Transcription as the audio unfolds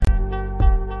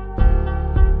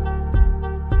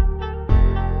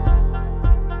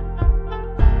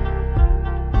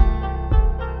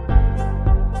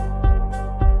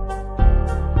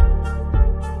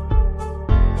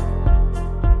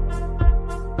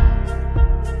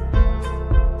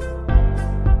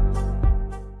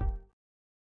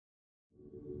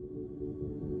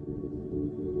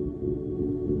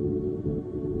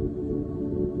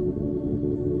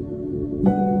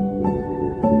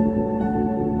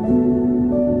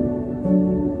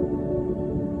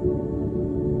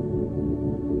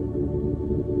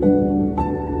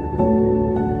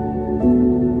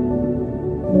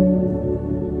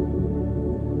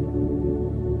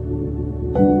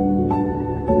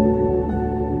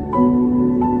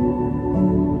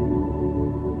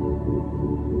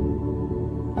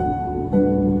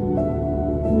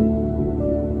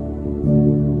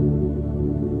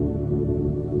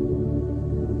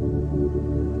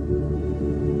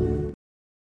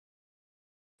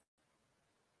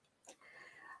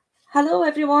Hello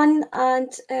everyone,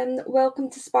 and welcome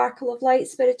to Sparkle of Light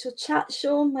Spiritual Chat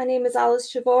Show. My name is Alice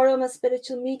Trevorrow. I'm a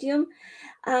spiritual medium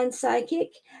and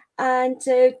psychic, and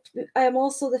I am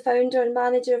also the founder and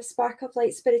manager of Sparkle of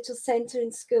Light Spiritual Centre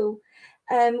and School.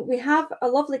 We have a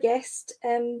lovely guest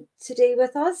today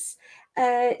with us,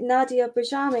 Nadija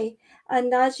Bajrami,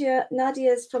 and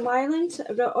Nadija is from Ireland.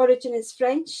 Her origin is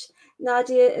French.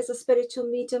 Nadija is a spiritual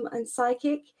medium and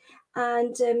psychic,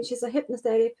 and she's a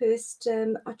hypnotherapist,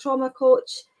 a trauma coach,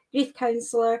 grief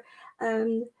counsellor.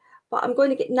 But I'm going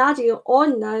to get Nadija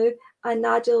on now, and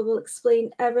Nadija will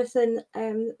explain everything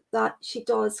that she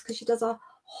does, because she does a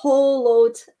whole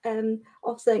load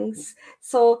of things.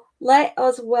 So let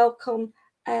us welcome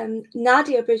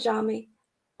Nadija Bajrami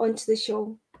onto the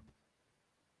show.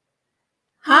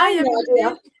 Hi,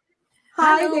 Nadija.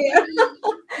 Hi there.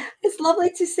 It's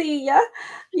lovely to see you.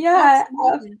 Yeah.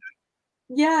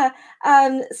 Yeah.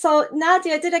 So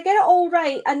Nadija, did I get it all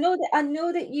right? I know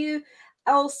that you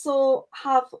also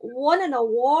have won an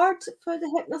award for the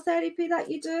hypnotherapy that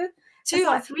you do. 2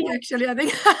 or 3, actually, I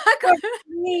think.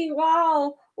 3.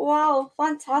 Wow,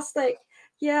 fantastic.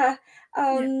 Yeah.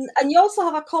 And you also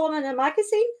have a column in a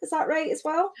magazine, is that right as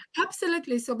well?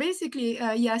 Absolutely. So basically,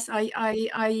 yes,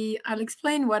 I'll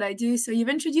explain what I do. So you've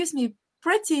introduced me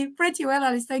pretty well,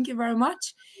 Alice. Thank you very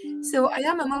much. So I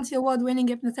am a multi-award winning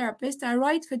hypnotherapist. I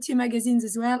write for 2 magazines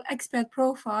as well, Expert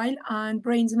Profile and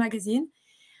Brainz Magazine.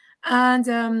 And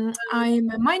I'm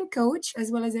a mind coach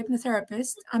as well as a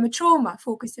hypnotherapist. I'm a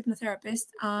trauma-focused hypnotherapist,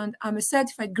 and I'm a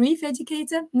certified grief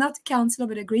educator, not a counselor,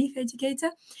 but a grief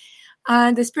educator,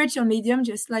 and a spiritual medium,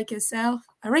 just like yourself,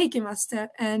 a Reiki master,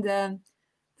 and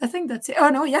I think that's it. Oh,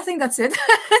 no, yeah, I think that's it.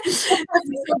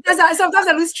 Sometimes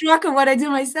I lose track of what I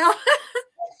do myself.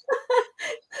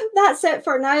 That's it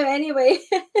for now anyway.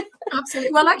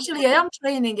 Absolutely. Well, actually, I am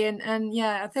training and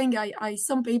yeah, I think I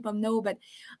some people know, but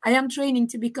I am training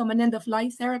to become an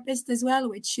end-of-life therapist as well,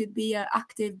 which should be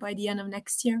active by the end of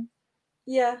next year.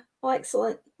 Yeah, well,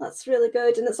 excellent. That's really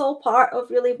good. And it's all part of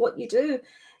really what you do.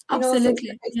 Absolutely.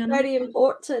 So it's very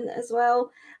important as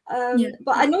well.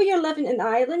 But I know you're living in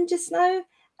Ireland just now,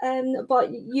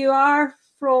 but you are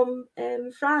from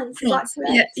France. Is that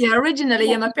correct? Yeah.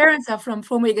 Originally, my parents are from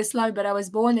former Yugoslavia, but I was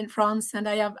born in France, and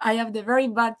I have the very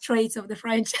bad traits of the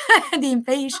French, the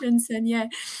impatience,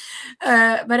 and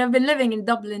but I've been living in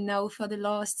Dublin now for the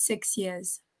last 6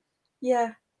 years.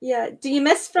 Yeah. Do you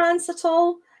miss France at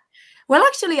all? Well,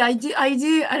 actually, I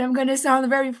do, and I'm going to sound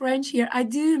very French here. I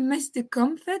do miss the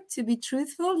comfort, to be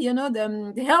truthful.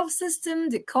 The health system,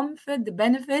 the comfort, the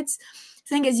benefits. I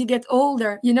think as you get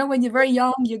older, when you're very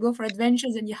young, you go for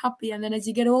adventures and you're happy, and then as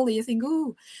you get older, you think,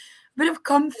 oh, a bit of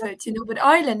comfort, But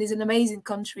Ireland is an amazing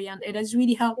country, and it has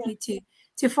really helped me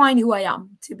to find who I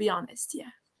am, to be honest.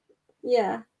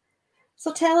 Yeah.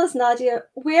 So tell us, Nadija,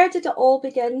 where did it all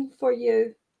begin for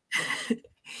you?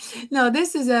 No,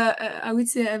 this is I would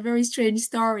say a very strange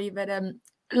story, but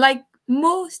like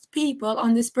most people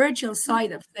on the spiritual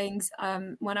side of things,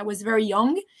 when I was very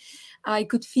young, I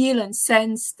could feel and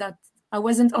sense that I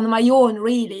wasn't on my own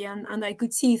really, and I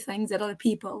could see things that other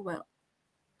people,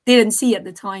 didn't see at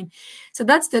the time. So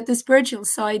that's the spiritual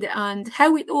side, and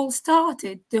how it all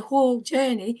started, the whole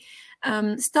journey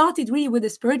started really with the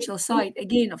spiritual side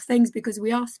again of things, because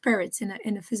we are spirits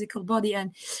in a physical body.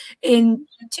 And in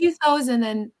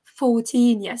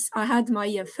 2014, yes, I had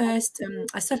my first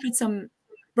I suffered some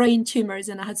brain tumors,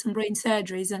 and I had some brain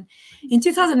surgeries. And in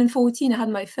 2014 I had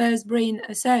my first brain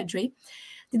surgery.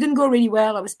 It didn't go really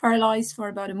well. I was paralyzed for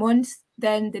about a month.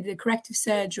 Then they did a corrective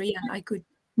surgery and I could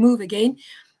move again.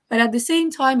 But at the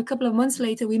same time, a couple of months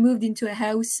later, we moved into a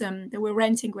house that we're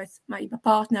renting with my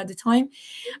partner at the time.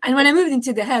 And when I moved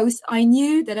into the house, I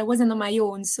knew that I wasn't on my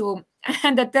own. So,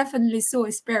 and I definitely saw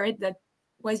a spirit that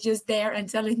was just there and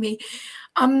telling me,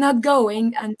 I'm not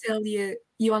going until you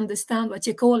understand what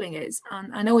your calling is.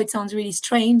 And I know it sounds really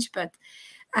strange, but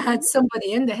I had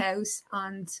somebody in the house,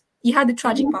 and he had a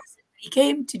tragic past. He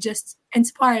came to just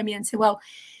inspire me and say, well,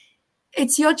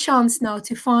 it's your chance now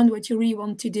to find what you really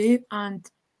want to do, and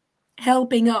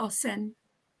helping us and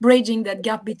bridging that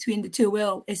gap between the two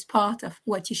worlds is part of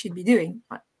what you should be doing.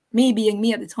 Me being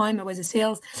me at the time, I was a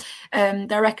sales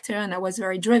director, and I was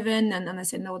very driven. And I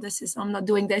said, no, I'm not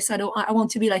doing this. I want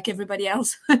to be like everybody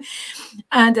else.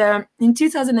 And in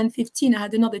 2015, I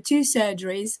had another 2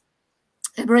 surgeries,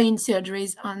 brain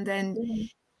surgeries. And then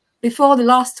before the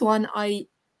last one,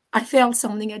 I felt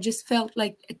something. I just felt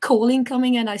like a calling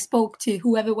coming, and I spoke to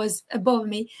whoever was above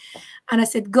me. And I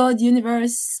said, God,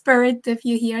 universe, spirit, if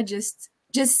you're here, just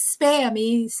spare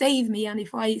me, save me. And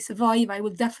if I survive, I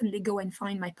will definitely go and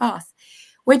find my path,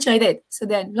 which I did. So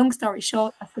then, long story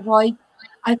short, I survived.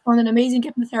 I found an amazing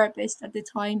hypnotherapist at the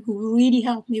time who really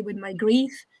helped me with my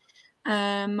grief,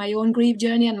 my own grief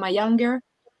journey and my younger.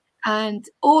 And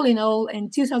all in all,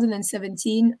 in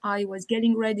 2017, I was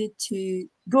getting ready to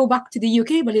go back to the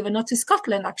UK, believe it or not, to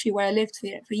Scotland, actually, where I lived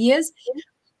for years.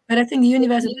 But I think the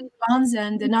universe had plans,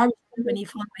 and an Irish company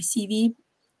found my CV.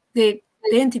 They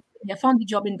interviewed me. I found the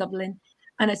job in Dublin.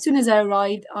 And as soon as I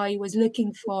arrived, I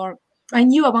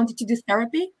knew I wanted to do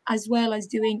therapy as well as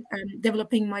doing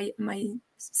developing my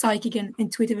psychic and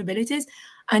intuitive abilities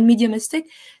and mediumistic.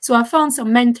 So I found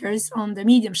some mentors on the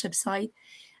mediumship side,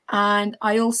 and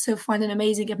I also found an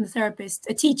amazing hypnotherapist,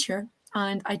 a teacher,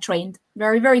 and I trained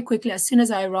very, very quickly. As soon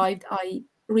as I arrived, I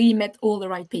really met all the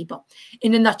right people.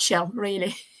 In a nutshell,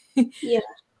 really.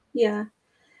 Yeah.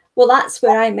 Well, that's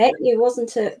where I met you,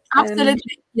 wasn't it? Absolutely.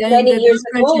 Yeah, in Many the years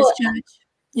British ago. church.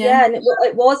 Yeah, and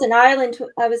it was in Ireland.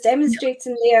 I was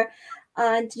demonstrating there,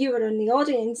 and you were in the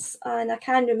audience, and I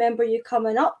can remember you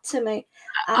coming up to me.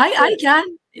 I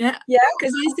can, yeah. Yeah,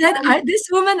 Because I said, this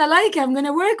woman, I like her, I'm going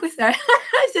to work with her.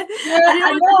 I said, yeah, I didn't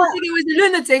I want know. people to think I was a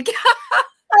lunatic.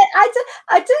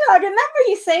 I do. I remember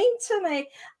you saying to me,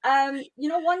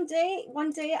 one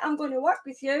day I'm going to work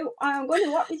with you. I'm going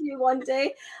to work with you one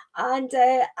day, and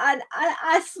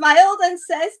I smiled and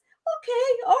says, okay,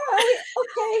 all right,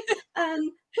 okay.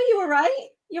 But you were right.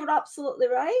 You were absolutely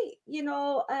right.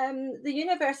 The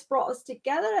universe brought us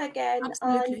together again,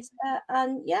 Absolutely.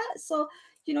 and yeah. So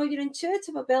your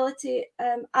intuitive ability,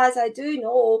 as I do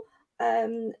know,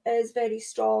 is very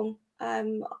strong.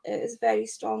 It is very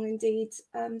strong indeed.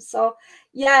 So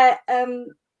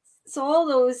all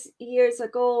those years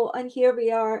ago, and here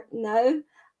we are now.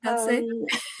 That's it.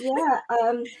 Yeah.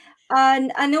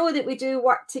 And I know that we do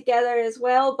work together as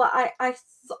well, but I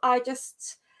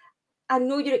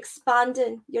know you're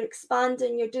expanding.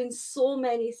 You're doing so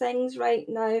many things right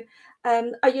now.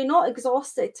 Are you not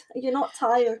exhausted? Are you not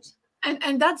tired?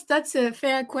 And that's a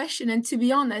fair question. And to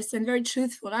be honest and very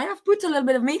truthful, I have put a little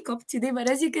bit of makeup today, but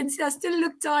as you can see, I still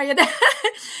look tired.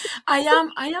 I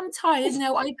am tired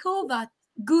now. I call that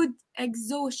good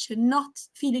exhaustion, not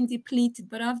feeling depleted.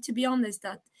 But I have to be honest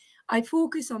that I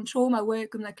focus on trauma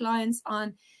work with my clients,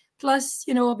 and plus,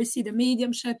 obviously the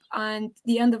mediumship and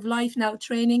the end of life now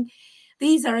training.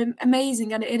 These are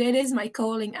amazing, and it is my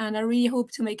calling, and I really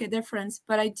hope to make a difference.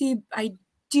 But I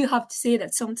do have to say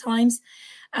that sometimes,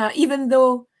 even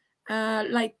though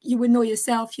like you would know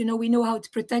yourself, we know how to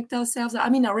protect ourselves. I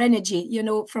mean, our energy,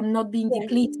 from not being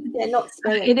depleted. Yeah, not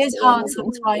It is hard energy.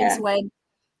 sometimes when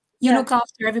you look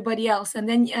after everybody else, and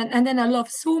then I love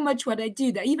so much what I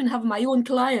do that I even have my own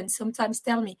clients sometimes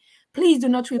tell me, please do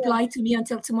not reply to me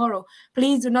until tomorrow.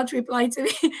 Please do not reply to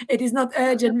me. It is not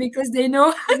urgent, because they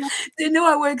know they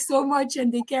know I work so much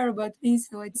and they care about me.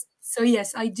 So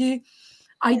yes, I do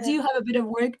have a bit of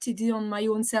work to do on my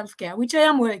own self-care, which I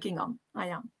am working on. I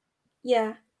am.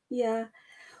 Yeah.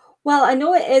 Well, I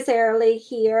know it is early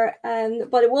here,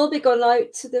 but it will be going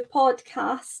out to the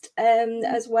podcast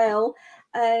as well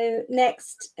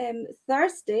next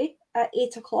Thursday at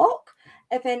 8:00.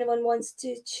 If anyone wants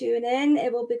to tune in,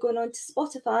 it will be going on to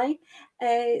Spotify.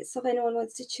 So if anyone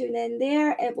wants to tune in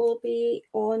there, it will be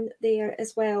on there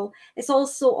as well. It's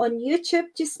also on YouTube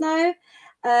just now,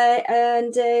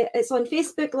 and it's on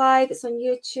Facebook Live. It's on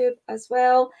YouTube as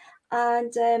well,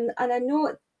 and I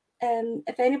know.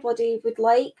 If anybody would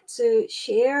like to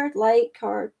share, like,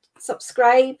 or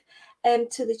subscribe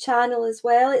to the channel as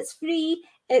well, it's free,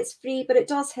 but it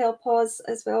does help us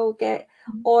as well get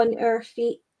on our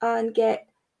feet and get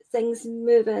things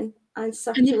moving and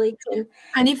circulating.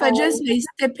 And if I just may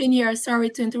step in here,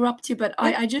 sorry to interrupt you, but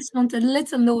I just want a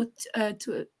little note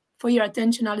for your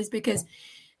attention, Alice, because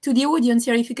to the audience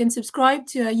here, if you can subscribe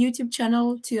to our YouTube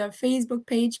channel, to our Facebook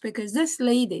page, because this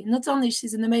lady, not only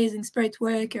she's an amazing spirit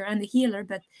worker and a healer,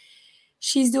 but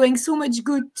she's doing so much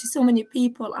good to so many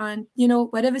people, and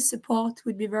whatever support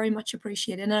would be very much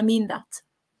appreciated, and I mean that.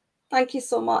 Thank you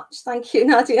so much. Thank you,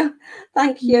 Nadija.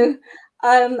 Thank you.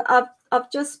 I've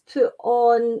just put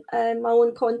on my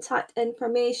own contact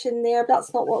information there.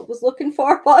 That's not what I was looking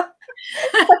for, but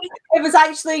it was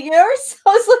actually yours I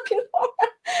was looking for.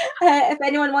 If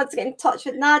anyone wants to get in touch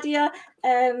with Nadija,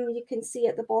 you can see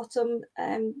at the bottom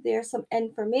there's some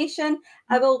information.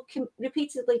 I will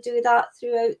repeatedly do that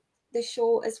throughout the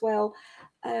show as well.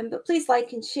 But please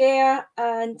like and share,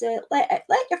 and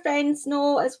let your friends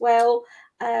know as well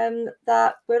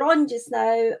that we're on just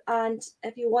now. And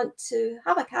if you want to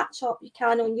have a catch up, you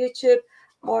can on YouTube,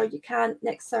 or you can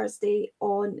next Thursday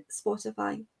on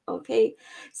Spotify. Okay,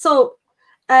 so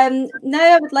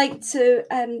now I would like to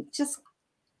just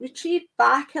retrieve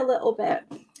back a little bit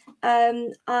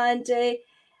and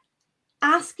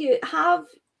ask you, have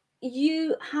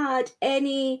you had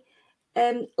any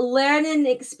learning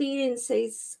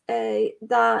experiences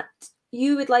that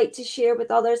you would like to share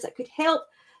with others that could help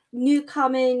new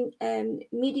coming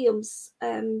mediums,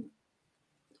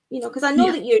 because I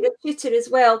know that you're a tutor as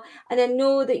well, and I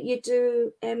know that you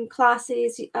do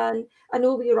classes, and I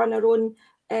know we run our own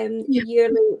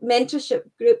yearly mentorship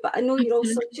group, but I know you're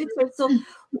also a tutor. So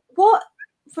what,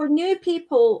 for new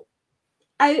people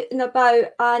out and about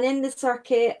and in the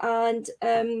circuit, and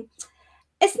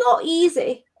it's not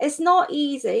easy. It's not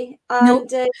easy. And,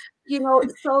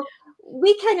 so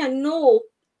we kind of know,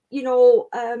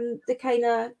 the kind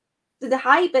of, the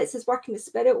high bits is working the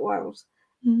spirit world.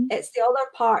 Mm-hmm. It's the other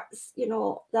parts,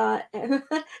 that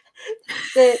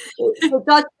the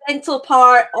judgmental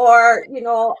part, or,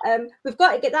 we've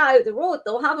got to get that out of the road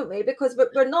though, haven't we? Because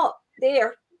we're not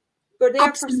there. We're there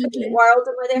Absolutely. For spirit world,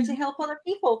 and we're there to help other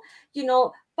people,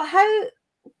 But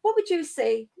what would you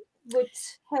say would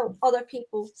help other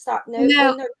people starting out in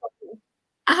their journey?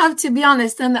 I have to be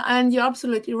honest, and you're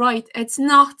absolutely right. It's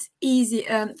not easy.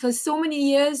 For so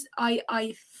many years,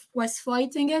 I was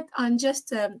fighting it. And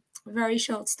just a very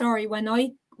short story. When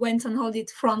I went on holiday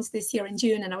to France this year in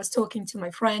June, and I was talking to my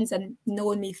friends and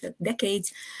known me for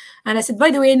decades, and I said,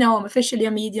 by the way, now I'm officially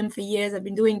a medium for years. I've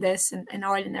been doing this in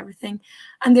Ireland and everything.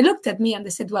 And they looked at me and they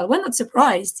said, well, we're not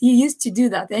surprised. You used to do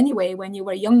that anyway when you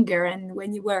were younger and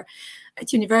when you were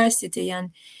at university.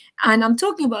 And I'm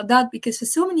talking about that because for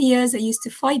so many years I used to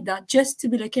fight that just to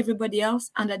be like everybody else.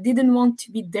 And I didn't want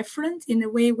to be different in a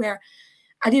way where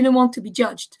I didn't want to be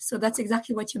judged. So that's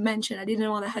exactly what you mentioned. I didn't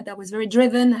want I was very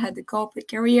driven. I had a corporate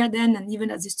career then, and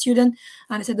even as a student.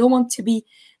 And I said, I don't want to be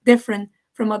different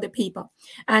from other people.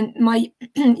 And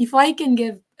if I can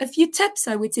give a few tips,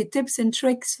 I would say tips and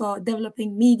tricks for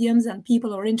developing mediums and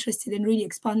people who are interested in really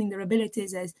expanding their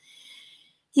abilities, is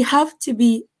you have to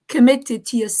be committed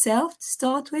to yourself to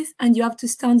start with, and you have to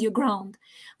stand your ground,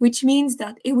 which means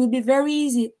that it will be very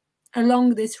easy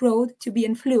along this road to be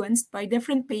influenced by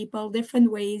different people, different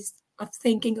ways of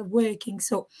thinking, of working.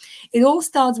 So it all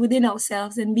starts within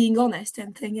ourselves and being honest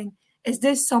and thinking, is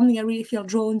this something I really feel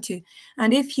drawn to?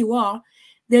 And if you are,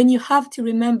 then you have to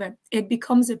remember it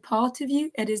becomes a part of you.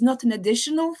 It is not an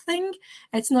additional thing.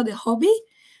 It's not a hobby.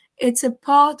 It's a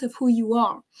part of who you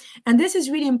are. And this is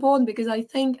really important because I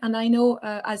think, and I know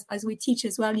as we teach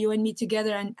as well, you and me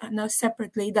together and now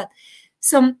separately, that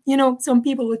some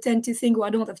people would tend to think, well, I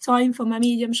don't have time for my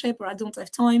mediumship, or I don't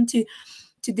have time to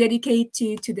dedicate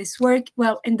to this work.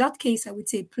 Well, in that case, I would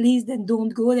say, please then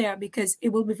don't go there, because it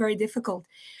will be very difficult.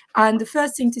 And the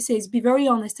first thing to say is be very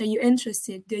honest. Are you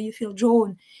interested? Do you feel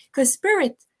drawn? Because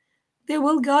spirit, they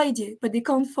will guide you, but they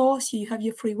can't force you. You have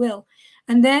your free will.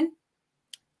 And then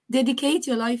dedicate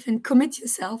your life and commit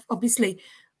yourself, obviously,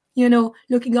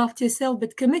 looking after yourself,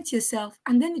 but commit yourself,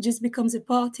 and then it just becomes a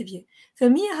part of you. For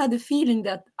me, I had a feeling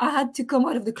that I had to come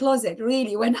out of the closet,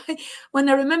 really. When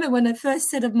I remember when I first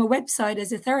set up my website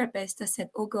as a therapist, I said,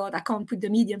 oh God, I can't put the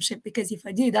mediumship, because if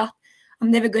I do that, I'm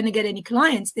never going to get any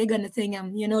clients. They're going to think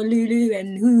I'm, Lulu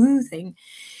and hoo-hoo thing.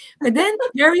 But then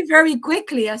very, very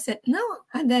quickly, I said, no.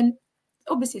 And then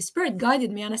obviously spirit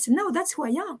guided me, and I said, no, that's who I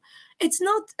am. It's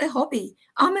not a hobby.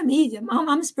 I'm a medium. I'm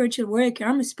a spiritual worker.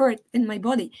 I'm a spirit in my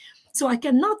body. So I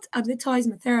cannot advertise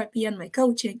my therapy and my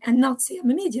coaching and not say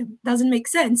I'm a medium. Doesn't make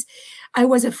sense. I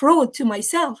was a fraud to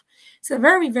myself. So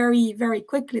very, very, very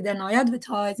quickly then I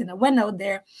advertised, and I went out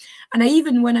there. And I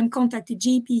even, when I'm contacted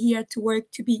GP here to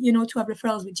work, to be, to have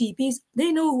referrals with GPs,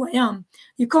 they know who I am.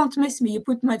 You can't miss me. You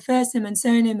put my first name and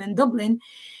surname in Dublin.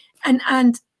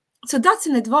 And so that's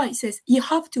an advice, is you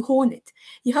have to own it.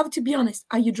 You have to be honest.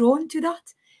 Are you drawn to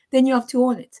that? Then you have to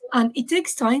own it. And it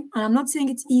takes time. And I'm not saying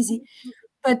it's easy,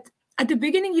 but at the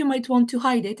beginning, you might want to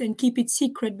hide it and keep it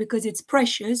secret because it's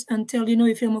precious until,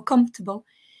 you feel more comfortable.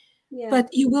 Yeah. But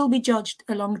you will be judged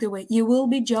along the way. You will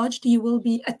be judged. You will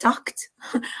be attacked.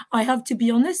 I have to be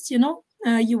honest, you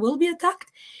will be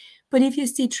attacked. But if you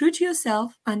stay true to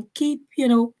yourself and keep,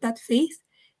 that faith,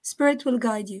 spirit will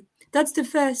guide you. That's the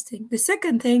first thing. The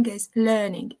second thing is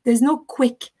learning. There's no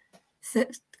quick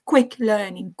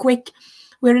learning,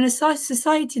 We're in a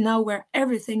society now where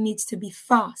everything needs to be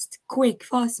fast, quick,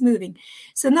 fast moving.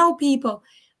 So now people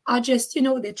are just,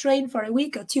 they train for a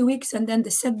week or 2 weeks and then they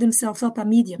set themselves up as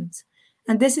mediums.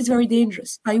 And this is very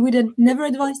dangerous. I would never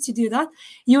advise to do that.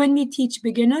 You and me teach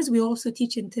beginners. We also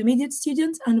teach intermediate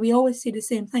students, and we always say the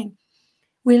same thing.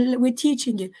 We're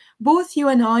teaching you, both you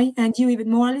and I, and you even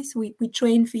more, Alice. We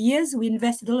trained for years. We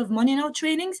invested a lot of money in our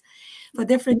trainings for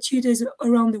different tutors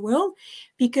around the world,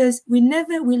 because we'll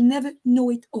never know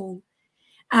it all.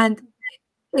 And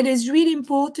it is really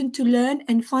important to learn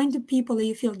and find the people that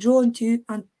you feel drawn to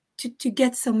and to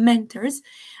get some mentors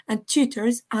and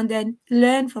tutors and then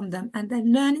learn from them and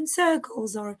then learn in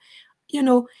circles or,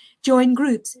 join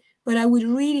groups. But I would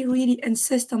really, really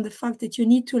insist on the fact that you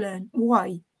need to learn.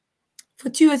 Why? For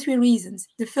 2 or 3 reasons.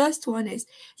 The first one is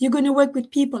you're going to work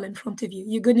with people in front of you.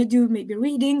 You're going to do maybe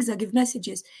readings or give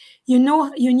messages. You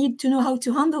need to know how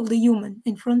to handle the human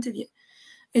in front of you.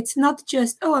 It's not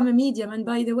just, oh, I'm a medium, and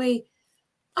by the way,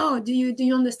 oh, do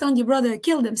you understand your brother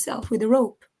killed himself with a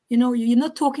rope? You're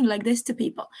not talking like this to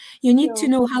people. You need to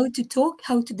know how to talk,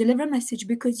 how to deliver a message,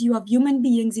 because you have human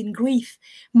beings in grief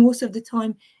most of the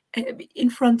time in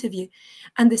front of you.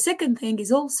 And the second thing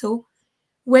is also,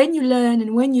 when you learn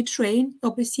and when you train,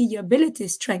 obviously your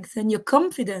abilities strengthen, your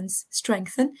confidence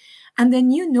strengthen, and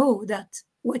then you know that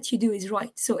what you do is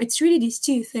right. So it's really these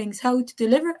two things, how to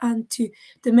deliver and to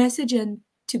the message and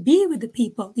to be with the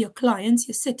people, your clients,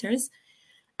 your sitters.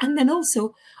 And then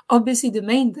also, obviously, the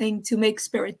main thing, to make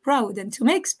spirit proud, and to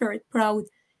make spirit proud,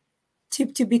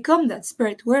 to become that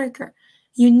spirit worker,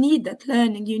 you need that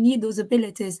learning, you need those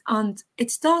abilities. And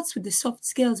it starts with the soft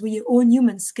skills, with your own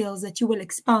human skills that you will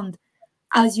expand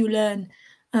as you learn,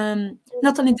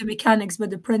 not only the mechanics, but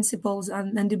the principles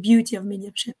and the beauty of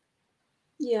mediumship.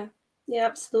 Yeah,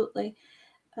 absolutely.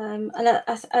 And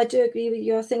I do agree with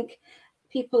you. I think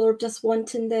people are just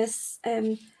wanting this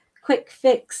quick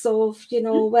fix of,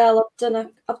 well,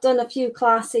 I've done a few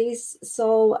classes,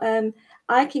 so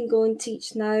I can go and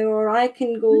teach now, or I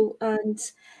can go and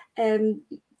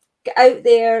get out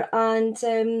there and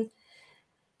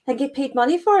get paid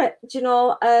money for it,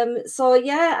 so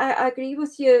yeah, I agree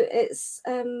with you. It's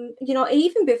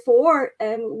even before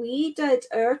we did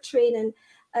our training,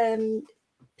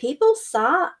 people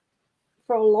sat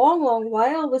for a long, long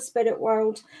while with Spirit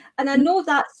World. And I know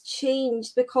that's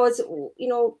changed because,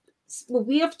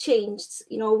 we have changed,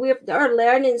 our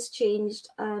learning's changed.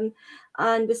 And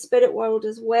with Spirit World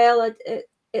as well,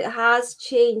 it has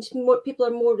changed. More people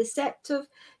are more receptive,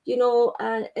 in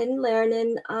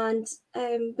learning, and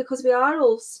because we are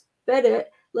all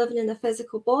spirit living in a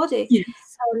physical body. Yes.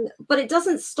 But it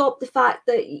doesn't stop the fact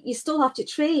that you still have to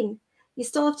train. You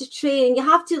still have to train. You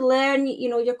have to learn,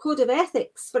 your code of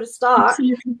ethics for a start.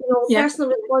 Absolutely. Yeah. Personal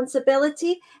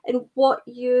responsibility and what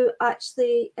you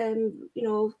actually,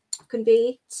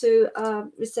 convey to a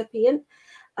recipient.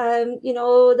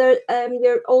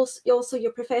 You're also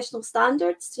your professional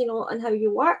standards, and how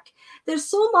you work. There's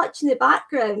so much in the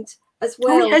background as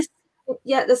well. Oh, yes.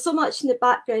 Yeah, there's so much in the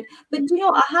background. But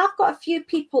I have got a few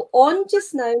people on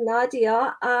just now,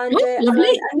 Nadija, and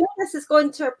lovely. I know this is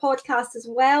going to our podcast as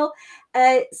well.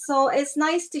 So it's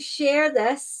nice to share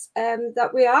this,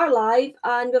 that we are live,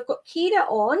 and we've got Kira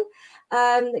on.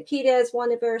 Kira is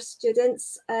one of our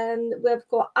students. We've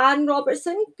got Anne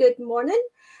Robertson. Good morning.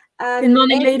 Good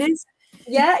morning, ladies.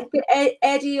 Yeah,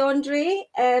 Eddie Andre.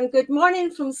 Good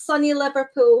morning from sunny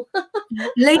Liverpool.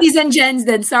 Ladies and gents,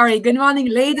 then. Sorry. Good morning,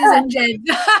 ladies and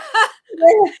gents.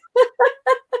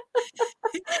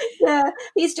 Yeah,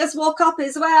 he's just woke up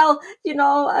as well,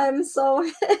 so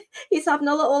he's having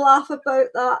a little laugh about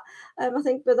that. I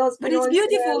think with us. But it's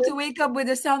beautiful to wake up with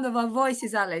the sound of our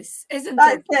voices, Alice, isn't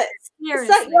That's it?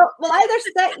 Seriously. We'll either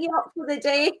set you up for the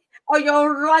day or you'll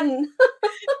run.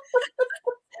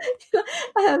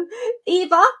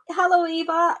 Eva, hello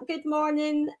Eva, good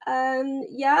morning.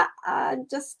 And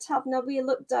just having a wee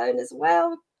look down as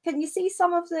well. Can you see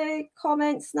some of the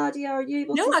comments, Nadija? Are you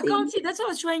able to see? No, I can't see. That's what I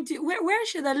was trying to. Where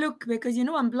should I look? Because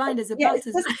I'm blind as a bat.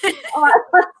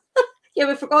 Yeah,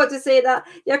 we forgot to say that.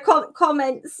 Your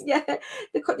comments,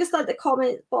 just like the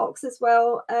comment box as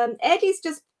well. Eddie's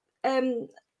just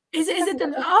Is it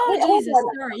Jesus?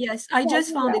 Sorry, yes, I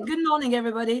just found it. Good morning,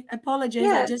 everybody. Apologies,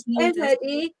 I just noticed.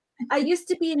 Eddie. I used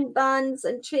to be in bands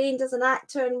and trained as an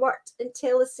actor and worked in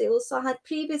telesales, so I had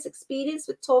previous experience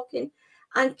with talking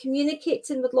and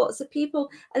communicating with lots of people.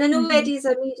 And I know Eddie's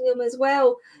a medium as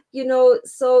well,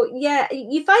 so yeah,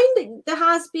 you find that there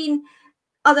has been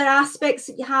other aspects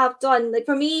that you have done. Like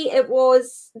for me, it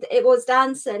was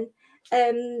dancing,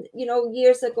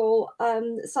 years ago.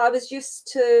 So I was used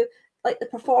to like the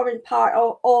performing part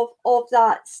of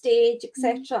that stage,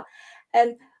 etc.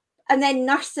 And then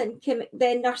nursing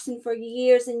nursing for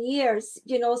years and years,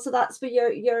 so that's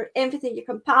where your everything, your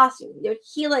compassion, your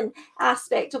healing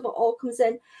aspect of it all comes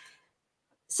in.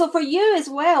 So for you as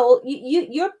well,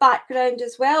 your background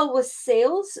as well was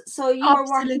sales. So you were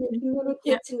working and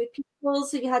communicating with people.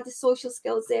 So you had the social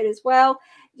skills there as well,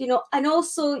 and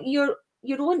also your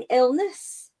own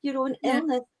illness.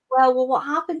 Well, what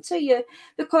happened to you?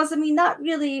 Because that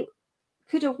really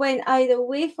could have went either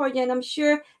way for you, and I'm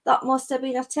sure that must have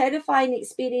been a terrifying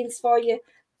experience for you.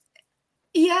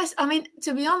 Yes, I mean,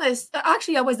 to be honest,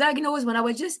 actually, I was diagnosed when I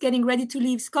was just getting ready to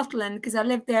leave Scotland because I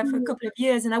lived there for a couple of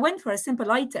years, and I went for a simple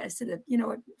eye test, that,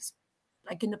 it's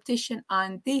like an optician,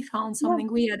 and they found Yeah,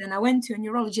 something weird, and I went to a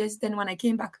neurologist. Then when I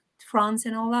came back to France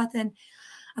and all that, and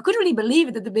I couldn't really believe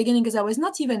it at the beginning because I was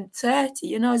not even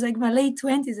 30, I was like my late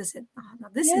 20s. I said, oh, no,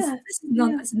 yeah, this is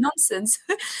yeah, it's nonsense.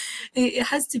 It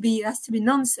has to be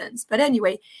nonsense. But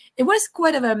anyway, it was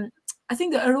quite of I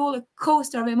think a roller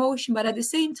coaster of emotion, but at the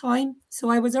same time, so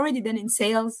I was already then in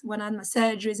sales when I had my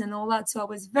surgeries and all that. So I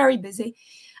was very busy.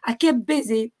 I kept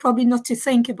busy, probably not to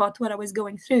think about what I was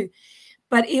going through,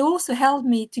 but it also helped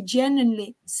me to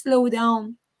genuinely slow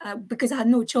down because I had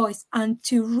no choice, and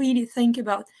to really think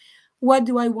about what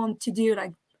do I want to do,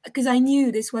 like, because I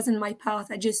knew this wasn't my path.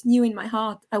 I just knew in my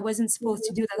heart I wasn't supposed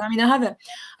to do that. I mean, I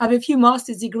have a few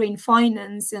master's degree in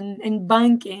finance and in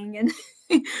banking and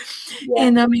yeah,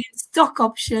 and I mean stock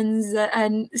options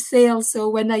and sales. So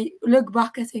when I look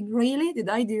back, I think, really, did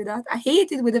I do that? I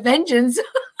hate it with a vengeance.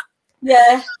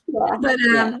 yeah, yeah,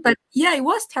 yeah, But yeah, it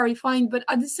was terrifying, but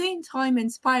at the same time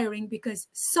inspiring, because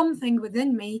something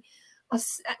within me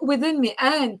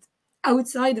and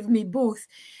outside of me both,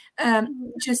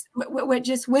 just we're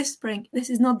just whispering, this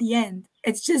is not the end.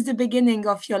 It's just the beginning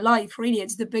of your life. Really,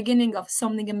 it's the beginning of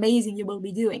something amazing you will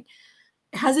be doing.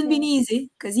 It hasn't yeah, been easy,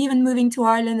 because even moving to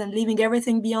Ireland and leaving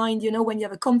everything behind, when you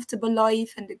have a comfortable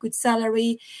life and a good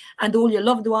salary and all your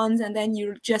loved ones, and then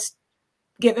you just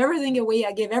give everything away.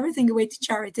 I gave everything away to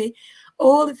charity,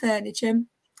 all the furniture.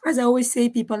 As I always say,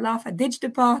 people laugh. I ditched the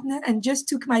partner and just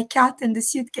took my cat and the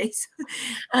suitcase.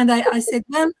 And I said,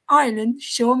 well, Ireland,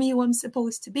 show me who I'm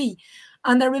supposed to be.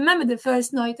 And I remember the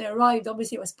first night I arrived,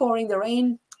 obviously it was pouring the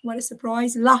rain. What a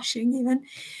surprise, lashing even.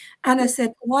 And I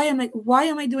said, why am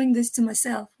I doing this to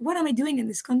myself? What am I doing in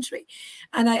this country?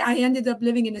 And I ended up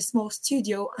living in a small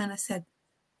studio, and I said,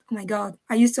 oh my God,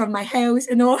 I used to have my house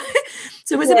and all.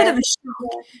 So it was a bit yeah, of a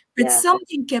shock, yeah, but yeah,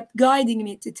 something kept guiding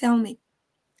me to tell me,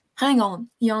 hang on,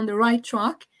 you're on the right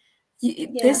track. yeah,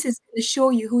 This is going to show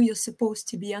you who you're supposed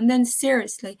to be. And then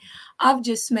seriously, I've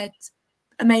just met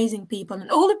amazing people, and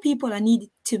all the people I needed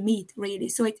to meet, really.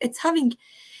 So it's having,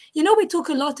 we talk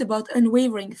a lot about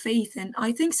unwavering faith. And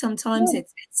I think sometimes yeah,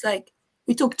 it's like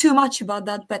we talk too much about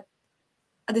that, but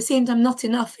at the same time, not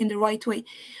enough in the right way.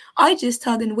 I just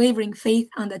had unwavering faith,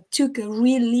 and I took a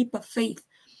real leap of faith,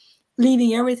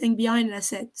 leaving everything behind. And I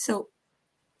said, so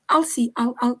I'll see,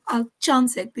 I'll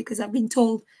chance it, because I've been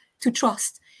told to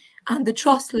trust. And the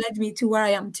trust led me to where I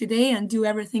am today and do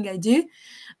everything I do.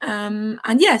 And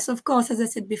yes, of course, as I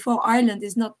said before, Ireland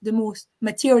is not the most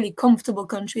materially comfortable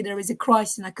country. There is a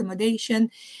crisis in accommodation.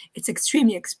 It's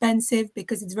extremely expensive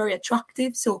because it's very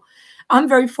attractive. So I'm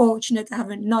very fortunate to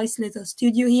have a nice little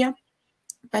studio here.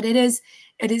 But it is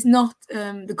not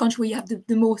the country where you have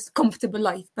the most comfortable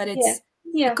life, but yeah, it's a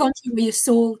yeah, country where your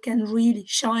soul can really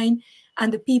shine,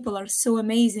 and the people are so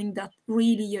amazing that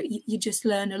really you just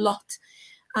learn a lot.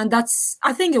 And that's,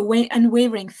 I think, a way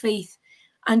unwavering faith,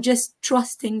 and just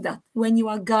trusting that when you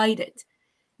are guided,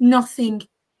 nothing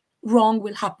wrong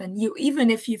will happen. You,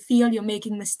 even if you feel you're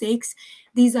making mistakes,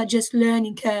 these are just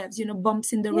learning curves,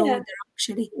 bumps in the yeah. road. They're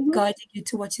actually Mhm. guiding you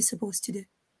to what you're supposed to do.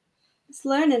 It's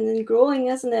learning and growing,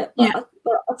 isn't it? Yeah.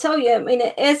 But I'll tell you, I mean,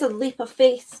 it is a leap of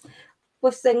faith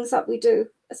with things that we do.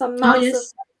 It's a Oh massive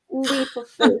yes. leap of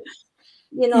faith,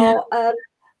 you Yeah. know.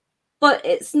 But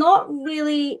it's not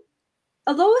really,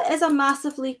 although it is a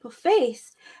massive leap of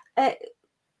faith, uh,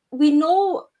 we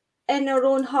know in our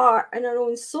own heart and our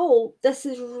own soul, this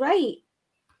is right.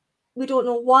 We don't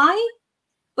know why,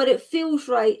 but it feels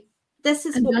right. This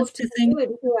is And what that's we've to the be thing.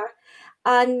 doing here.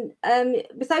 And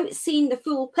without seeing the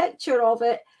full picture of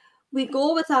it, we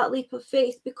go with that leap of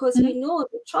faith because we Mm, know,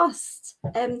 we trust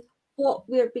what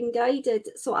we're being guided.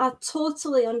 So I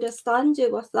totally understand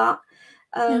you with that.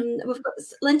 yeah. We've got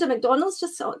Linda McDonald's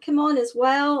just come on as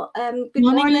well. Good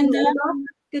Morning, morning, Linda. Linda.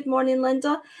 Good morning,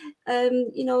 Linda.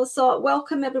 So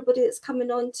welcome everybody that's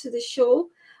coming on to the show.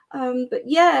 But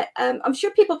yeah, I'm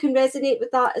sure people can resonate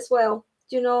with that as well,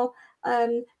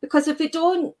 because if we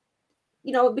don't,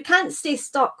 we can't stay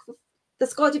stuck.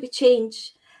 There's got to be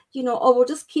change, or we'll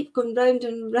just keep going round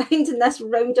and round in this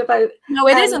roundabout. No,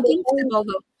 it is And uncomfortable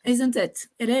though, isn't it?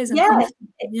 It is yeah, uncomfortable.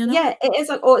 yeah, it is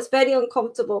like, oh, it's very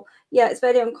uncomfortable. Yeah, it's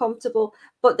very uncomfortable.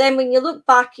 But then when you look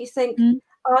back, you think, Mm,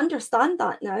 I understand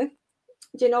that now,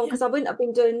 yeah. because I wouldn't have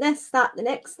been doing this, that, the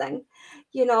next thing,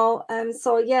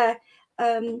 so yeah.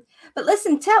 But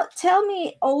listen, tell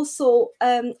me also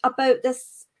about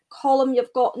this column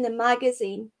you've got in the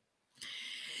magazine.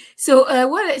 So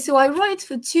so I write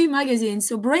for two magazines.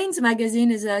 So Brainz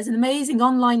Magazine is an amazing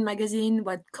online magazine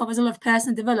that covers a lot of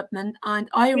personal development, and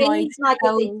I write Brainz about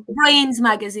Magazine. Brainz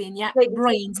Magazine. Yeah,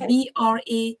 Brainz. Brainz,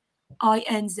 Okay.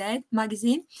 Brainz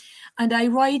magazine, and I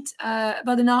write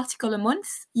about an article a month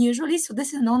usually. So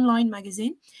this is an online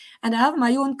magazine, and I have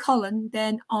my own column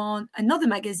then on another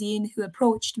magazine who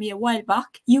approached me a while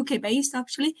back, UK based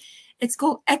actually. It's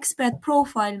called Expert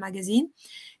Profile.Nadija.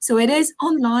 So it is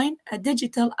online,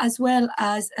 digital, as well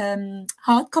as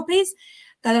hard copies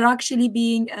that are actually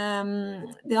being,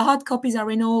 the hard copies are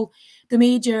in all the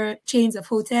major chains of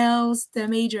hotels, the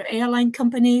major airline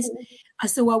companies.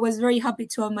 So I was very happy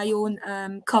to have my own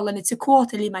column. It's a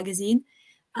quarterly magazine.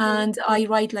 And I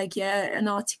write an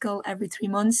article every 3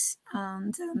 months,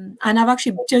 and I've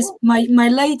actually just my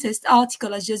latest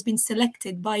article has just been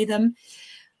selected by them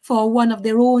for one of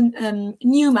their own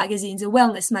new magazines, a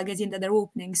wellness magazine that they're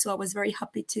opening. So I was very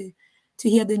happy to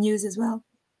hear the news as well.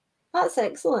 That's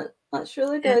excellent. That's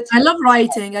really good. I love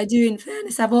writing. I do, in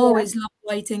fairness. I've always loved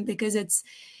writing because it's,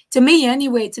 to me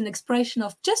anyway, it's an expression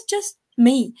of just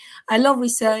me. I love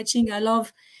researching. I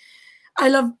love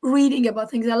reading about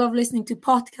things. I love listening to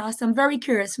podcasts. I'm very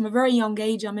curious from a very young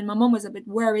age. I mean, my mom was a bit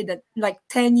worried that, like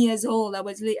 10 years old, I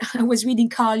was reading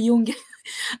Carl Jung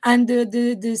and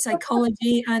the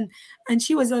psychology, and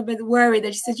she was a bit worried.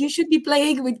 And she said, you should be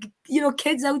playing with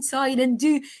kids outside and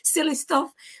do silly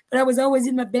stuff. But I was always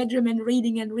in my bedroom and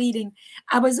reading.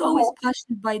 I was always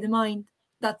passionate by the mind.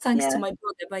 That thanks to my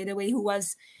brother, by the way, who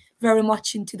was very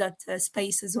much into that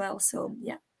space as well. So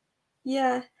yeah.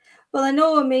 Yeah. Well, I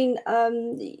know, I mean,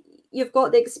 you've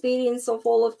got the experience of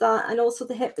all of that and also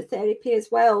the hypnotherapy as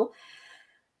well.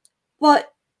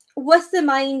 But with the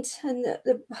mind and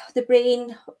the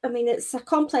brain, I mean, it's a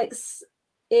complex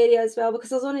area as well,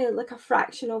 because there's only like a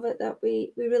fraction of it that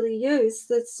we really use.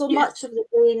 There's so much of the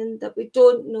brain and that we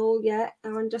don't know yet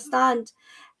or understand.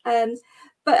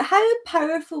 But how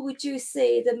powerful would you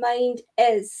say the mind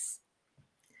is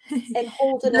in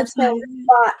holding ourselves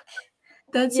back?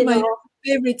 That's my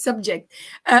favorite subject.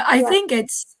 I think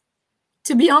it's,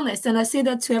 to be honest, and I say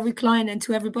that to every client and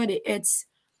to everybody, it's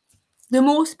the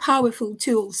most powerful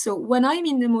tool. So when I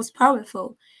mean the most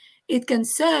powerful, it can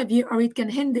serve you or it can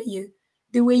hinder you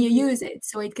the way you use it.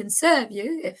 So it can serve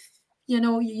you if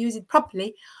you use it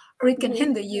properly, or it can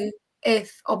hinder you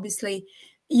if obviously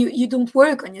you don't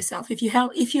work on yourself, if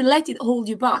you let it hold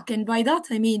you back. And by that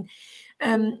I mean,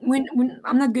 when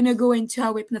I'm not going to go into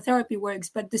how hypnotherapy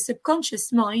works, but the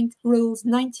subconscious mind rules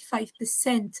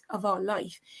 95% of our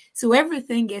life. So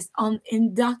everything is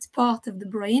in that part of the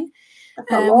brain,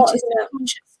 which is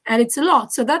subconscious. And it's a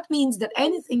lot. So that means that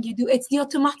anything you do, it's the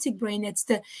automatic brain. It's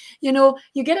the,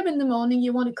 you get up in the morning,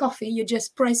 you want a coffee, you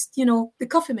just press, the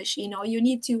coffee machine, or you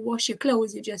need to wash your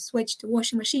clothes, you just switch the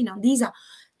washing machine on. These are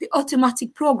the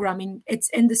automatic programming. It's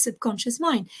in the subconscious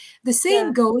mind. The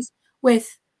same goes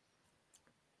with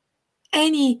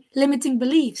any limiting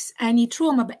beliefs, any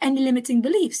trauma, but any limiting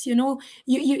beliefs. You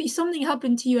something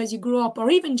happened to you as you grow up, or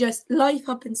even just life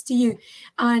happens to you,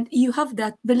 and you have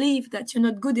that belief that you're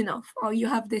not good enough, or you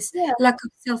have this lack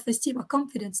of self-esteem or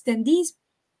confidence. Then these,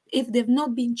 if they've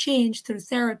not been changed through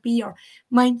therapy or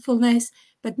mindfulness,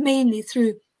 but mainly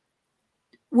through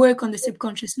work on the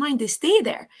subconscious mind, they stay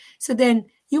there. So then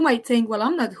you might think,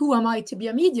 well, who am I to be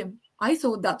a medium? I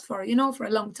thought that for a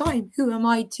long time. Who am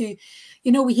I to,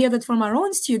 we hear that from our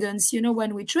own students,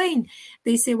 when we train,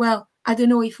 they say, well, I don't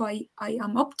know if I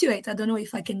am up to it. I don't know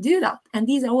if I can do that. And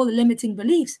these are all the limiting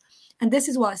beliefs. And this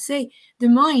is what I say, the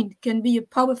mind can be a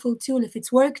powerful tool if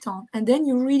it's worked on. And then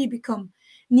you really become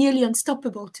nearly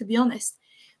unstoppable, to be honest.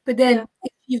 But then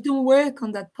if you don't work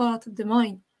on that part of the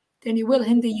mind, then it will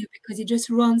hinder you, because it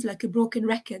just runs like a broken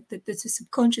record. That the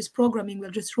subconscious programming will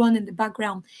just run in the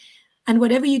background. And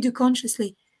whatever you do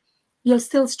consciously, you'll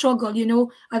still struggle.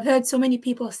 I've heard so many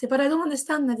people say, but I don't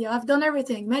understand, Nadija. I've done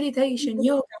everything, meditation,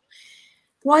 yoga.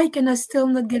 Why can I still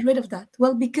not get rid of that?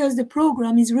 Well, because the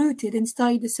program is rooted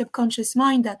inside the subconscious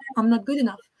mind that I'm not good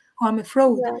enough, or I'm a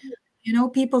fraud.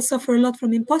 People suffer a lot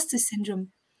from imposter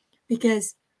syndrome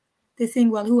because they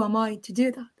think, well, who am I to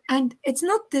do that? And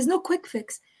there's no quick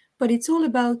fix, but it's all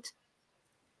about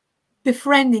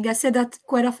befriending. I said that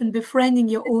quite often, befriending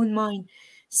your own mind.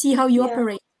 See how you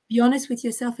operate. Be honest with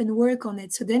yourself and work on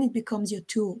it. So then it becomes your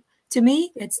tool. To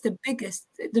me, it's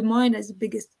the mind has the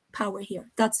biggest power here.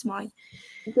 That's my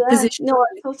position. No,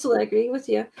 I totally agree with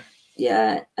you.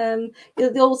 Yeah.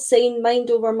 The old saying, mind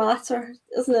over matter,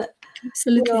 isn't it?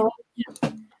 Absolutely.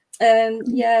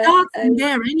 Yeah. It starts in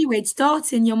there anyway. It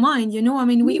starts in your mind. I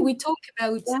mean, we talk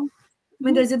about, I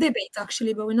mean, there's a debate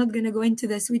actually, but we're not going to go into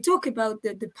this. We talk about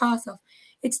the path of,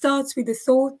 It starts with a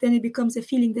thought, then it becomes a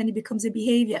feeling, then it becomes a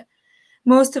behavior.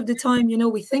 Most of the time,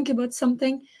 we think about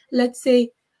something. Let's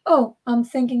say, oh, I'm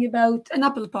thinking about an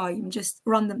apple pie, just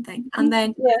random thing. And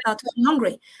then I Yeah. start feeling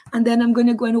hungry. And then I'm going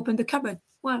to go and open the cupboard.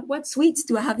 Well, what sweets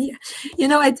do I have here?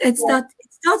 It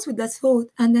starts with that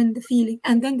thought, and then the feeling,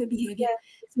 and then the behavior. Yeah.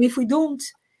 So if we don't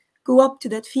go up to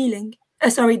that feeling, the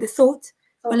thought,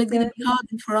 well, So, it's going to be hard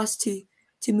for us to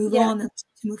move yeah. on and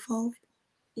to move forward.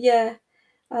 Yeah.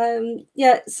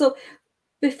 So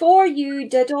before you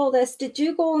did all this, did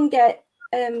you go and get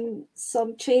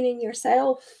some training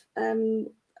yourself?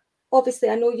 Obviously,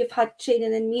 I know you've had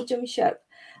training in mediumship,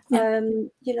 Yeah.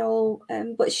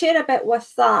 but share a bit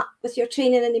with your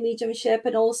training in the mediumship,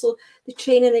 and also the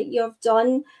training that you've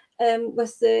done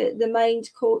with the mind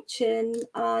coaching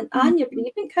and your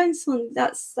bereavement counselling.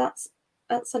 That's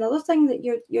another thing that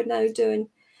you're now doing,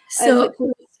 So,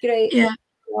 which is great. yeah.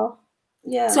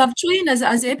 Yeah. So I've trained as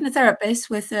a hypnotherapist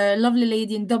with a lovely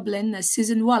lady in Dublin,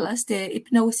 Susan Wallace, the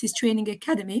Hypnosis Training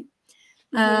Academy.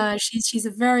 She's a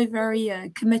very,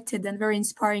 very committed and very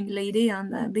inspiring lady,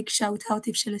 and a big shout out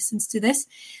if she listens to this.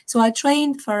 So I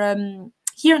trained for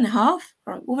year and a half,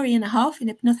 or over a year and a half, in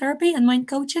hypnotherapy and mind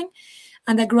coaching,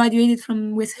 and I graduated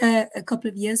with her a couple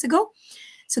of years ago.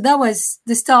 So that was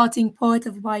the starting point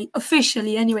of my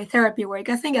officially, anyway, therapy work.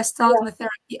 I think I started my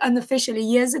therapy unofficially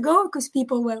years ago because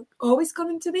people were always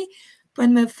coming to me, but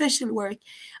my official work.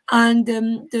 And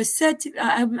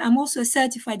I'm also a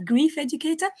certified grief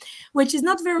educator, which is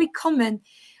not very common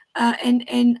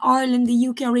in Ireland, the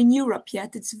UK, or in Europe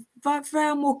yet. It's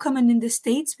very more common in the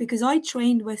States because I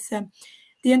trained with the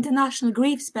international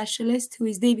grief specialist, who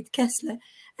is David Kessler,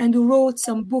 and who wrote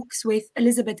some books with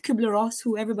Elizabeth Kubler-Ross,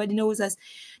 who everybody knows as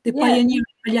the pioneer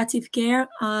of palliative care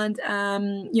and,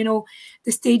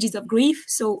 the stages of grief.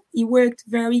 So he worked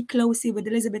very closely with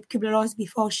Elizabeth Kubler-Ross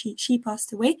before she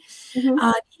passed away.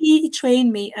 He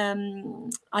trained me.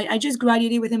 I just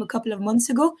graduated with him a couple of months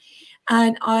ago,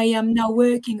 and I am now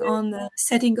working on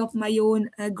setting up my own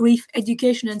grief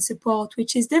education and support,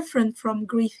 which is different from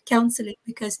grief counseling,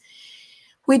 because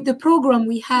with the program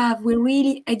we have, we're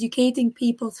really educating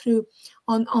people through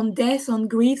on death, on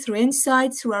grief, through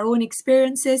insights, through our own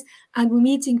experiences, and we're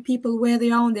meeting people where they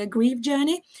are on their grief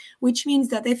journey, which means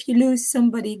that if you lose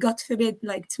somebody, God forbid,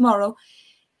 like tomorrow,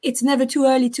 it's never too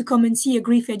early to come and see a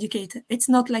grief educator. It's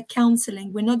not like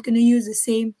counseling. We're not going to use the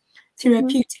same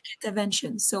therapeutic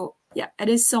intervention. So yeah, it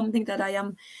is something that I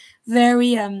am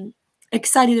very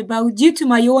excited about due to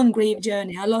my own grief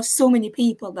journey. I lost so many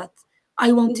people that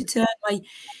I want to turn my,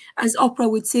 as Oprah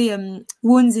would say,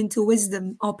 wounds into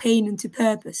wisdom, or pain into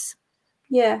purpose.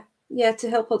 Yeah, to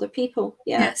help other people.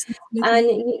 Yeah. Yes, And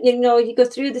absolutely. you go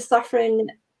through the suffering,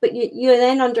 but you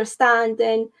then understand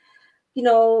then,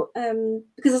 because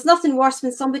there's nothing worse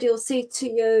when somebody will say to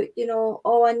you,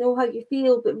 oh, I know how you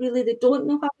feel, but really they don't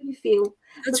know how you feel.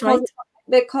 That's because right.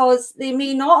 because they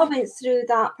may not have went through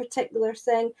that particular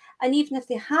thing, and even if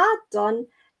they had done,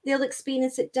 they'll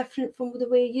experience it different from the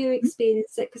way you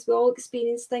experience it, because we all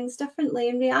experience things differently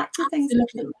and react to things Absolutely.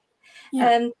 differently.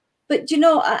 Yeah. But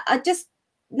I just,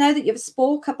 now that you've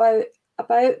spoke about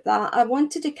that, I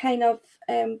wanted to kind of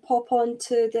pop on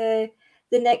to the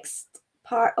next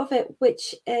part of it,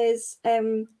 which is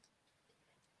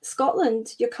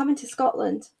Scotland. You're coming to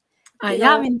Scotland. I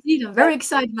am indeed. I'm very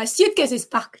excited. My suitcase is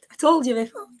packed. I told you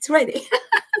before. It's ready.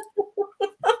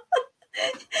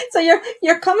 So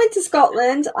you're coming to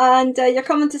Scotland, and you're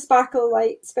coming to Sparkle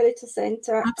Light Spiritual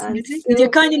Centre. Absolutely. With your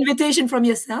kind invitation from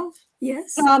yourself.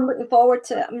 Yes. I'm looking forward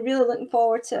to it. I'm really looking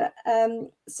forward to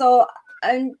it. So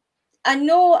I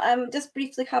know I'm just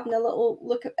briefly having a little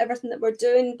look at everything that we're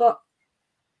doing, but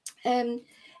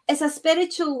it's a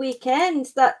spiritual weekend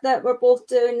that we're both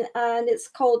doing, and it's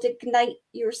called Ignite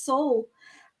Your Soul.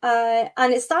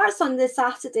 And it starts on the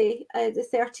Saturday, the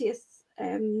 30th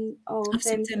of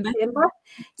September.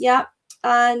 Yeah.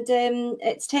 And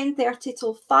it's 10:30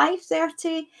 till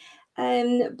 5:30.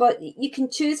 But you can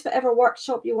choose whatever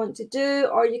workshop you want to do,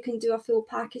 or you can do a full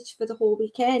package for the whole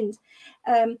weekend.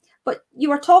 But you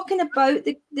were talking about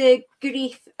the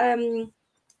grief and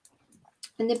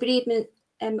the bereavement.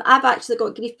 I've actually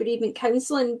got grief bereavement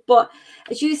counselling, but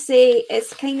as you say,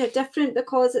 it's kind of different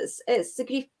because it's the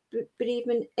grief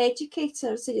bereavement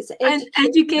educator. So it's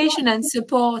education and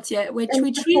support, yeah, which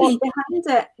really behind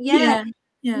it. Yeah.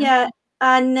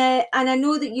 And I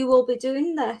know that you will be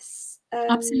doing this.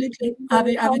 Absolutely. I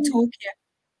have a talk here.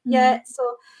 Yeah,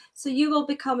 so you will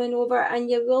be coming over,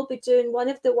 and you will be doing one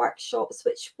of the workshops,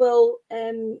 which will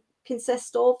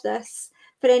consist of this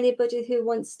for anybody who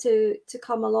wants to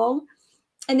come along.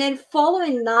 And then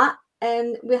following that,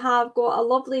 we have got a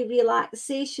lovely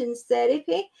relaxations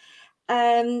therapy,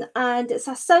 and it's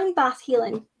a sound bath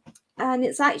healing. And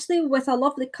it's actually with a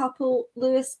lovely couple,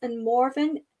 Lewis and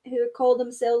Morven, who call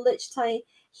themselves Lichtai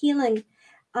Healing.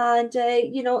 And,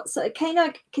 you know, so it kind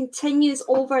of continues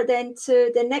over then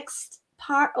to the next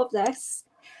part of this.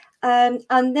 And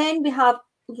then we have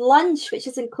lunch, which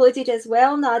is included as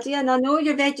well, Nadija. And I know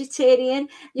you're vegetarian.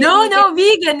 No,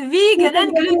 vegan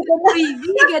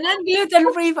and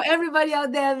gluten-free for everybody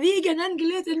out there. Vegan and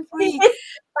gluten-free.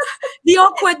 The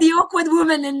awkward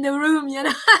woman in the room, you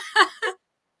know.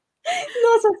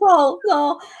 Not at all,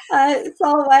 no.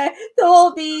 So there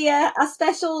will be a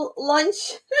special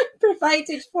lunch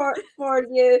provided for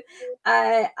you,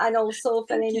 and also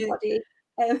for anybody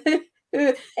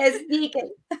who is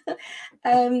vegan.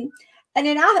 And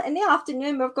in the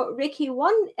afternoon, we've got Reiki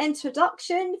 1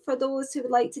 introduction for those who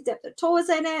would like to dip their toes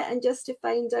in it and just to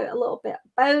find out a little bit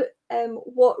about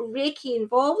what Reiki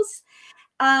involves.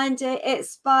 And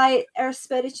it's by our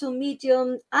spiritual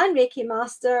medium and Reiki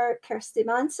master, Kirsty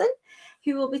Manson,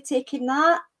 who will be taking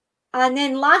that. And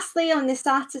then lastly, on the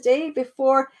Saturday,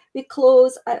 before we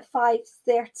close at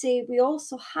 5:30, we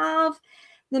also have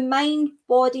the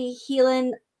mind-body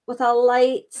healing with a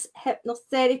light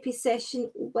hypnotherapy session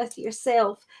with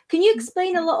yourself. Can you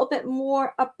explain a little bit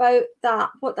more about that,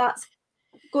 what that's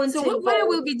going to involve? What I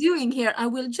will be doing here, I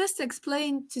will just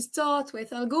explain to start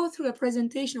with. I'll go through a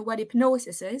presentation of what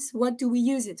hypnosis is, what do we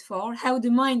use it for, how the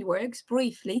mind works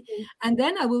briefly, and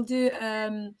then I will do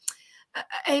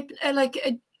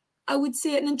I would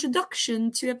say an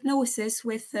introduction to hypnosis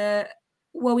with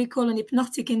what we call an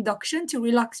hypnotic induction to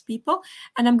relax people.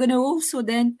 And I'm going to also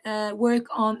then work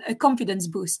on a confidence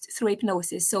boost through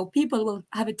hypnosis. So people will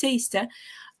have a taster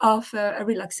of a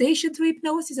relaxation through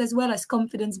hypnosis as well as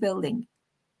confidence building.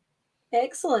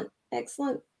 Excellent.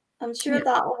 I'm sure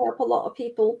that will help a lot of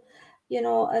people, you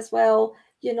know, as well,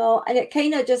 you know, and it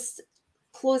kind of just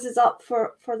closes up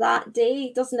for that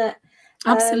day, doesn't it?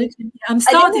 Absolutely. I'm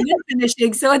starting and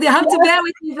finishing, so they have to bear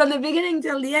with me from the beginning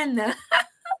till the end.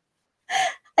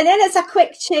 And then it's a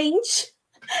quick change.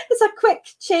 It's a quick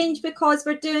change because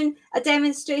we're doing a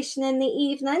demonstration in the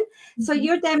evening. Mm-hmm. So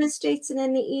you're demonstrating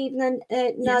in the evening,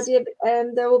 Nadija. Yes.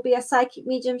 There will be a psychic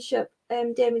mediumship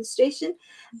demonstration,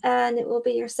 and it will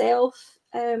be yourself,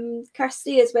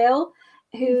 Kirsty as well,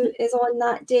 who is on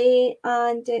that day,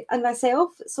 and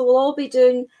myself. So we'll all be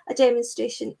doing a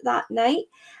demonstration that night.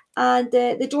 And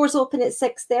the doors open at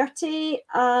 6:30,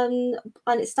 and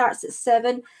it starts at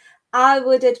 7. I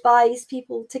would advise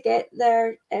people to get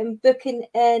their booking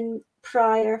in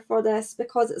prior for this,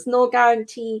 because it's no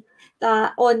guarantee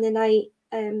that on the night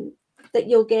that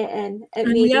you'll get in.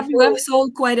 And we have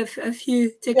sold quite a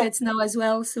few tickets now as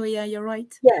well. So yeah, you're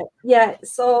right. Yeah.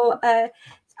 So I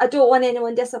don't want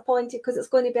anyone disappointed, because it's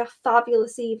going to be a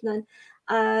fabulous evening.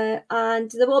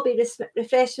 And there will be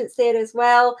refreshments there as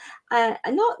well, and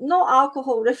not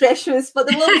alcohol refreshments, but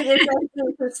there will be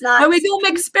refreshments and snacks. But we don't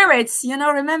mix spirits, you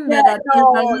know. Remember that.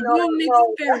 Don't mix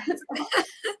spirits.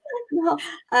 No,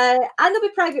 and there'll be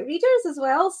private readers as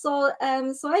well. So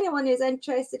anyone who's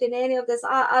interested in any of this,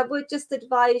 I would just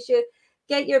advise you,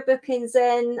 get your bookings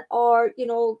in, or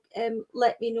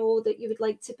let me know that you would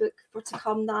like to book to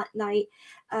come that night,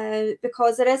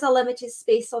 because there is a limited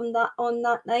space on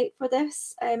that night for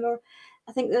this. Or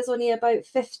I think there's only about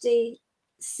 50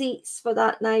 seats for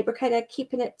that night. We're kind of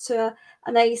keeping it to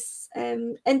a nice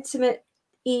intimate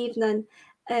evening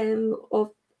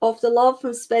of the love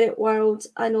from spirit world,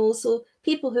 and also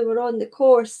people who are on the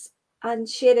course, and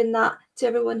sharing that to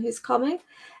everyone who's coming,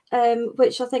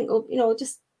 which I think will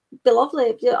just be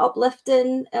lovely, be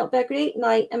uplifting. It'll be a great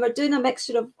night, and we're doing a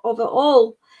mixture of it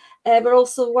all. We're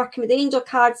also working with angel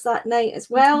cards that night as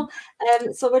well.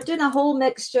 So we're doing a whole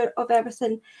mixture of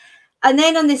everything. And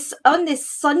then on this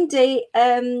Sunday,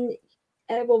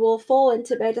 we'll fall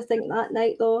into bed, I think, that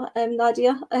night though,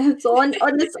 Nadija. So on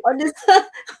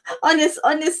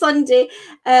this Sunday,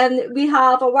 we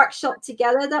have a workshop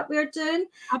together that we're doing.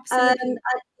 Absolutely.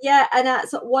 And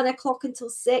that's at 1:00 until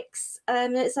 6.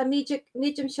 It's a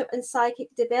mediumship and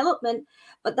psychic development,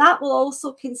 but that will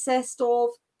also consist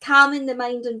of calming the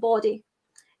mind and body,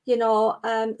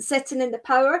 sitting in the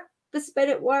power of the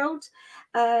spirit world,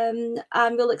 and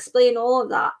we'll explain all of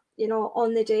that,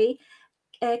 on the day.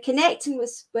 Connecting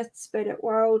with spirit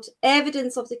world,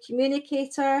 evidence of the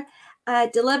communicator,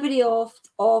 delivery of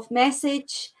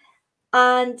message,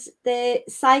 and the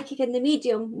psychic and the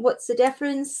medium. What's the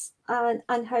difference,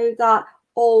 and how that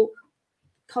all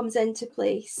comes into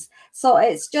place. So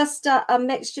it's just a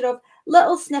mixture of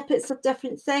little snippets of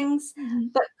different things,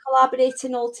 but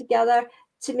collaborating all together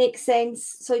to make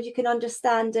sense, so you can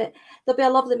understand it. There'll be a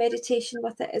lovely meditation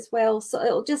with it as well, so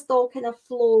it'll just all kind of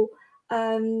flow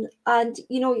and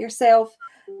you know yourself,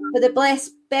 for the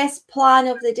best plan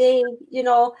of the day, you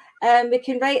know, we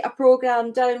can write a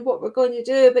program down what we're going to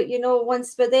do, but you know,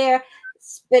 once we're there,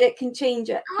 spirit can change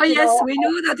it. Oh You yes, know, we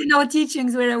know that in our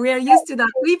teachings we are used to that.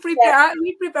 We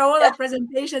prepare all our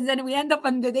presentations and we end up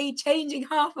on the day changing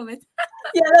half of it.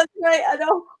 Yeah, that's right. I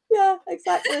know. Yeah,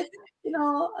 exactly. You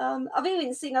know, I've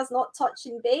even seen us not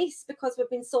touching base because we've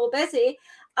been so busy,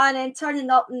 and then turning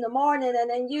up in the morning, and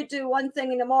then you do one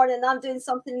thing in the morning, and I'm doing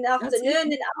something in the afternoon,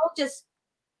 and it all just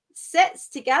sits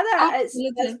together as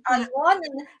one,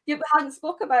 and you hadn't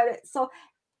spoke about it. So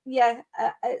yeah,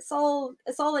 it's all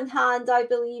in hand, I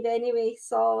believe, anyway.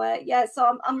 So yeah,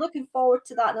 so I'm looking forward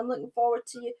to that, and I'm looking forward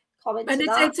to you coming But to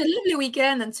that. it's a lovely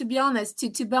weekend, and to be honest,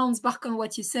 to bounce back on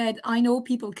what you said, I know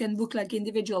people can book like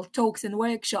individual talks and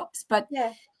workshops, but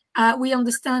Yeah. We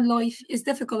understand life is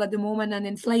difficult at the moment and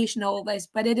inflation, all this,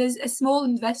 but it is a small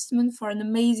investment for an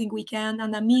amazing weekend.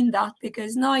 And I mean that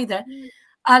because neither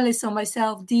Alice or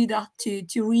myself do that to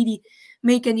really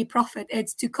make any profit.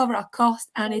 It's to cover our cost,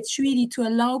 and it's really to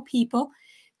allow people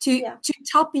to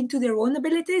tap into their own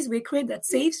abilities. We create that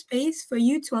safe space for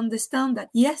you to understand that,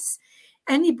 yes,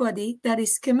 anybody that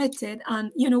is committed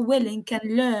and, you know, willing can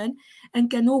learn and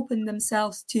can open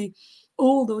themselves to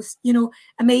all those, you know,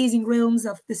 amazing realms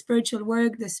of the spiritual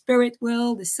work, the spirit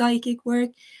world, the psychic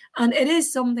work. And it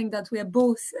is something that we are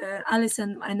both, Alice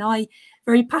and I,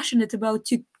 very passionate about,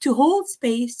 to hold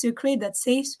space, to create that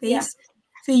safe space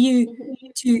for you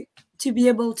to be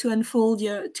able to unfold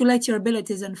to let your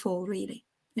abilities unfold, really.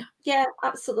 Yeah,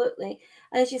 absolutely.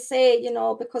 And as you say, you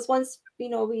know, because once, you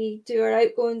know, we do our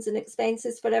outgoings and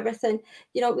expenses for everything,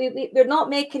 you know, we're not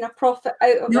making a profit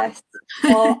out of this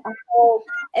at all.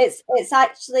 It's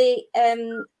actually,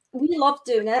 we love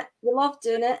doing it. We love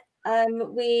doing it.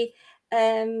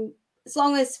 As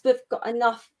long as we've got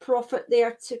enough profit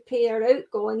there to pay our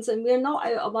outgoings and we're not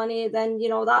out of money, then, you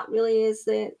know, that really is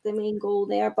the main goal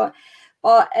there. But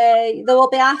there will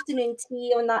be afternoon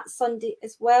tea on that Sunday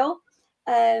as well.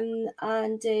 And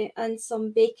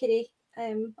some bakery.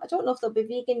 I don't know if there'll be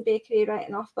vegan bakery right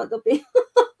enough, but there'll be,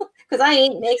 because I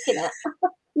ain't making it.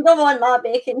 You don't want my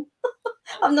baking.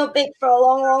 I've not baked for a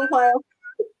long while.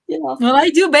 You know. Well, I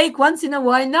do bake once in a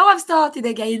while. Now I've started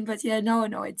again, but yeah, no,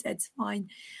 it's fine.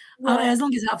 Yeah. As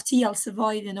long as I have tea, I'll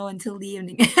survive, you know, until the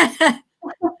evening.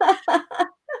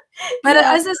 But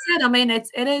as I said, I mean, it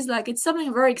is like, it's something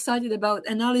I'm very excited about.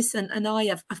 And Alison and I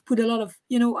have put a lot of,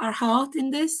 you know, our heart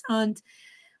in this and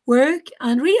work.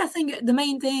 And really, I think the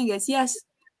main thing is, yes,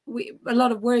 a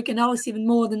lot of work, and Alice even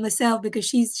more than myself, because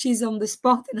she's on the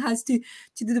spot and has to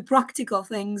do the practical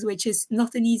things, which is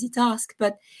not an easy task.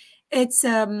 But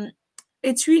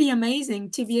it's really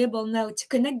amazing to be able now to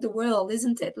connect the world,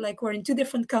 isn't it? Like, we're in two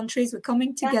different countries, we're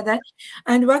coming together,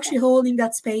 and we're actually holding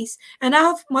that space. And I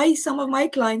have some of my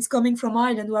clients coming from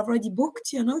Ireland who have already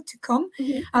booked, you know, to come.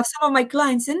 I have some of my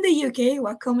clients in the UK who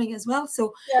are coming as well.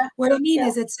 So what I mean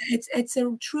is, it's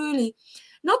a truly,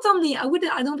 not only, I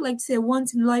don't like to say a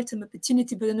once in a lifetime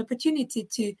opportunity, but an opportunity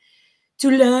to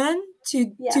learn,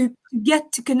 to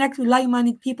get to connect with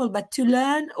like-minded people, but to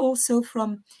learn also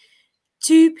from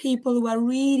two people who are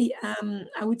really,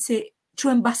 I would say,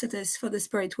 true ambassadors for the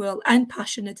spirit world and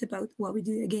passionate about what we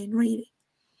do again, really.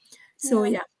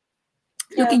 So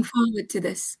looking forward to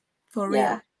this, for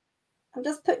real. I'm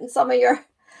just putting some of your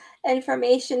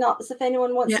information up, so if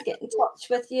anyone wants to get in touch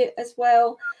with you as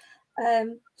well,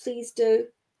 please do.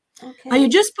 Okay. You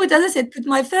just put, as I said, put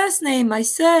my first name, my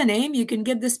surname. You can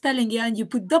get the spelling here, and you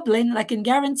put Dublin. I can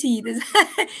guarantee this.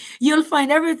 You'll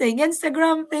find everything: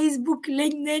 Instagram, Facebook,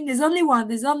 LinkedIn. There's only one.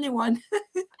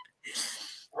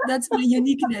 That's my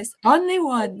uniqueness. Only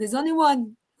one. There's only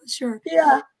one. Sure.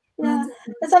 Yeah. So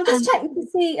I'm just checking to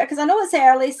see, because I know it's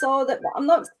early, so that I'm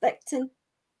not expecting.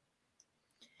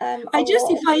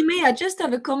 If I may, I just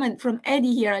have a comment from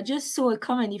Eddie here. I just saw a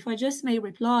comment. If I just may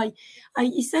reply,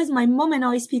 he says, "My mom and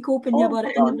I speak openly about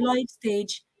the end of life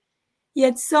stage,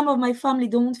 yet some of my family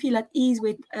don't feel at ease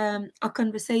with our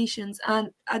conversations." And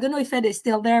I don't know if Ed is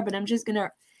still there, but I'm just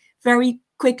gonna very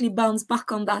quickly bounce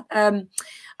back on that.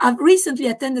 I've recently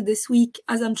attended this week,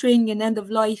 as I'm training in end of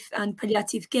life and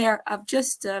palliative care. I've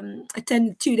just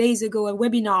attended 2 days ago a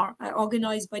webinar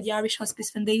organized by the Irish Hospice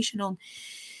Foundation on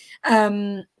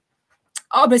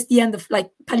obviously the end of like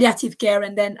palliative care,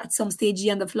 and then at some stage the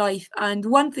end of life. And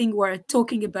one thing we're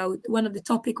talking about, one of the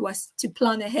topic was to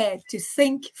plan ahead, to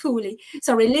think fully,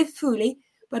 live fully,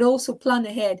 but also plan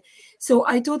ahead. So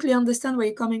I totally understand where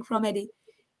you're coming from, Eddie.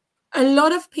 A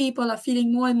lot of people are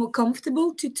feeling more and more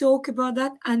comfortable to talk about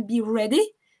that and be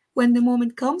ready when the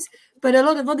moment comes. But a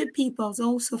lot of other people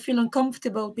also feel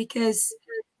uncomfortable because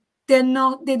they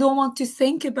don't want to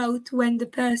think about when the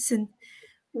person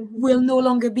will no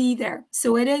longer be there.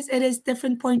 So it is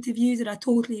different point of views that are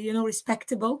totally,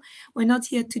 respectable. We're not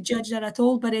here to judge that at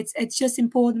all, but it's just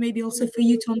important maybe also for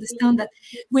you to understand that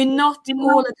we're not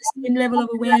all at the same level of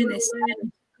awareness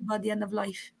about the end of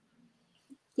life.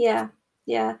 Yeah,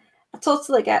 I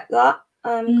totally get that.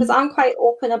 Because I'm quite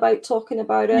open about talking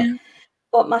about it. Yeah.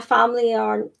 But my family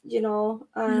aren't,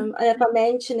 and if I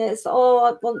mention it, it's,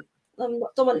 I don't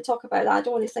want to talk about that. I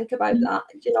don't want to think about that,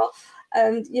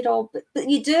 but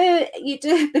you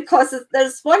do because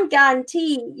there's one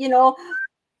guarantee, you've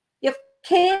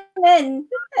came in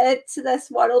to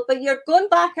this world, but you're going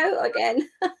back out again,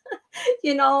 and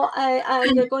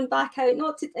you're going back out,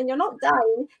 and you're not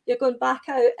dying, you're going back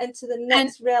out into the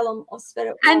next realm of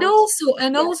spirit world.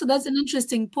 And also that's an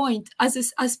interesting point.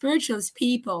 As spiritual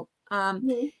people,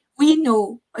 we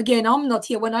know, again, I'm not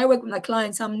here when I work with my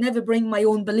clients, I'm never bring my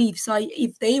own beliefs.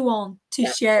 If they want to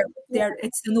share there,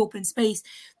 it's an open space.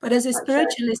 But as a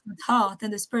spiritualist at heart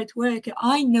and a spirit worker,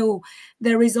 I know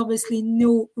there is obviously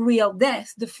no real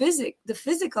death. The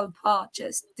physical part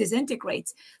just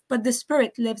disintegrates, but the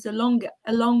spirit lives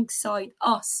alongside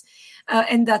us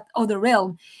in that other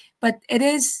realm. But it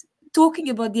is talking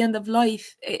about the end of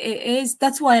life.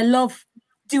 That's why I love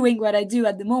doing what I do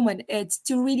at the moment. It's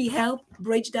to really help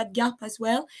bridge that gap as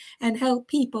well and help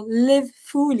people live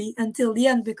fully until the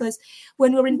end, because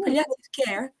when we're in palliative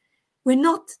care, we're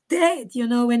not dead,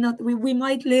 we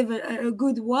might live a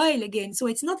good while again. So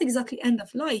it's not exactly end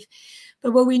of life,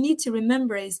 but what we need to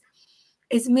remember is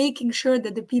making sure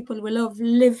that the people we love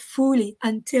live fully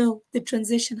until the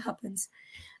transition happens.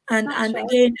 And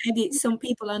again, Eddie, some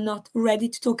people are not ready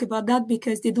to talk about that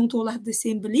because they don't all have the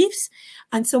same beliefs.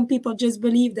 And some people just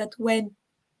believe that when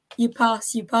you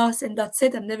pass, and that's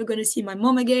it. I'm never going to see my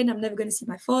mom again. I'm never going to see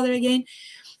my father again.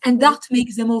 And that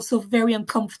makes them also very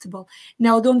uncomfortable.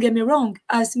 Now, don't get me wrong,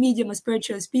 as medium or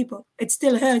spiritual people, it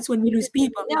still hurts when we lose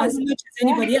people as much as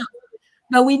anybody else.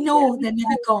 But we know they're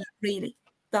never gone, really.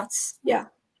 That's... Yeah.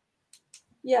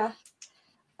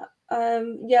 But I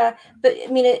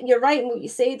mean, you're right in what you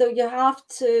say, though. You have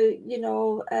to,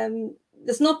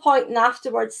 there's no point in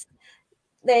afterwards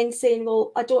then saying,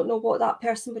 well, I don't know what that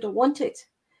person would have wanted,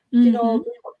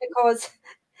 because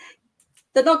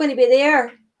they're not going to be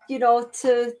there,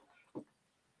 to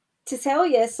tell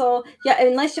you. So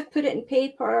unless you put it in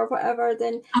paper or whatever,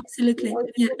 then absolutely,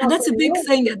 and that's a big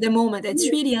thing at the moment. It's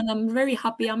really, and I'm very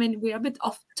happy. I mean, we're a bit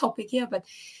off topic here, but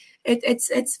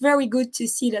it's very good to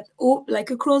see that like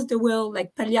across the world,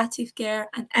 like palliative care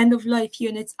and end of life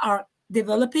units are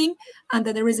developing, and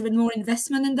that there is a bit more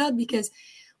investment in that. Because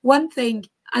one thing,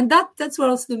 and that's where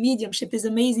also the mediumship is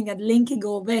amazing at linking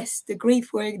all this, the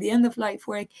grief work, the end of life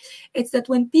work. It's that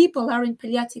when people are in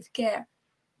palliative care,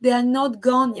 they are not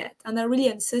gone yet, and I really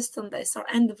insist on this, or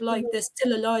end of life, they're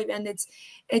still alive. And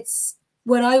it's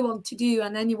what I want to do,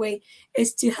 and anyway,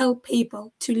 is to help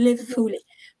people to live fully.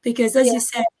 Because as you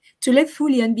said, to live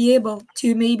fully and be able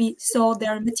to maybe sort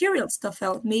their material stuff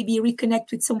out, maybe reconnect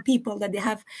with some people that they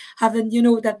haven't,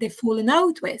 that they've fallen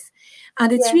out with.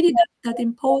 And it's really that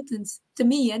importance to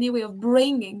me anyway of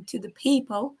bringing to the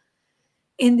people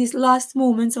in these last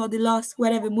moments, or the last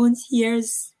whatever months,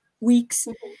 years, weeks,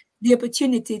 the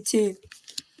opportunity to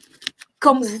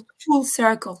come full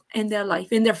circle in their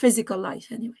life, in their physical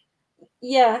life anyway.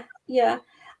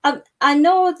 I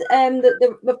know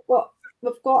that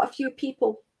we've got a few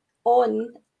people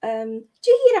on. Do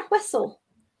you hear a whistle?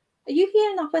 Are you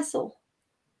hearing a whistle?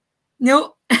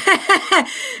 No. No.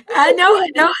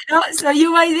 So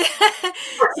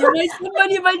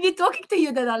somebody might be talking to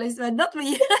you then, Alice, but not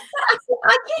me.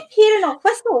 I keep hearing a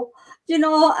whistle,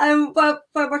 but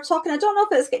we're talking. I don't know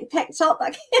if it's getting picked up,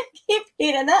 but I keep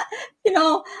hearing it,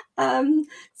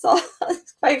 so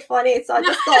it's quite funny. So I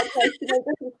just thought,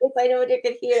 if I know you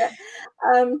could hear it.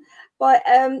 But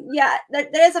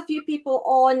there is a few people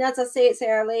on. As I say, it's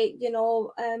early,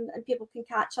 and people can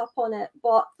catch up on it.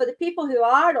 But for the people who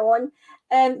are on,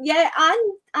 Anne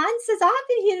says, I've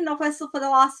been hearing a whistle for the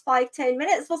last 5-10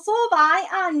 minutes. Well, so have I,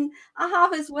 Anne. I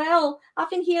have as well. I've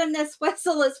been hearing this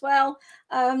whistle as well.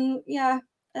 Well,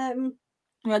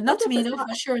 not me, no,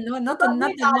 for sure. No, not on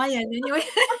my end anyway.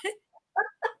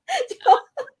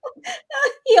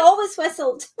 He always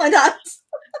whistled, my dad.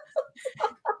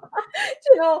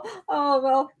 Oh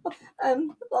well,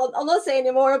 I'll not say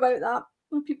any more about that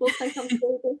when people think I'm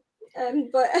crazy.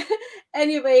 But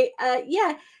anyway,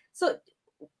 so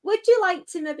would you like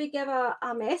to maybe give a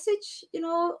message,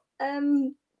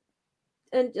 and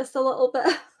just a little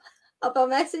bit of a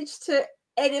message to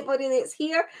anybody that's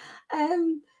here?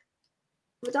 Would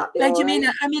that be like, all you right?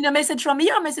 mean a message from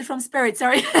me or a message from spirit?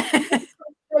 Sorry.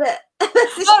 get it.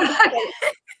 Oh, okay.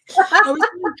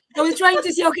 I was trying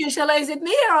to see, okay, is it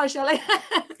me or shall I?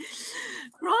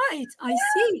 Right, I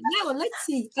see. Now let's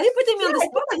see. Are you putting me on the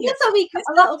spot here? Just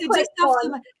a little quick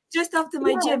one. Just after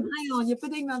my gym. Hang on, you're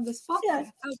putting me on the spot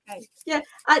here. Okay. Yeah,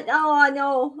 I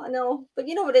know. But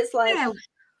you know what it's like.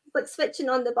 It's like switching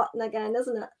on the button again,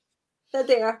 isn't it? They're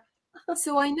there.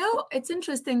 So I know it's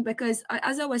interesting because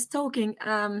as I was talking,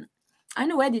 I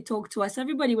know Eddie talked to us.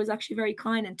 Everybody was actually very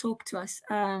kind and talked to us.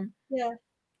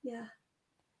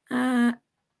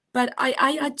 But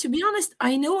I to be honest,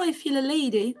 I know I feel a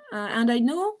lady, and I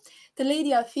know the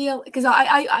lady I feel, because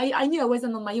I knew I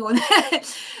wasn't on my own,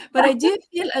 but I do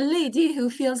feel a lady who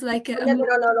feels like never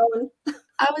on our own.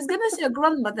 I was gonna say a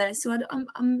grandmother, so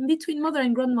I'm between mother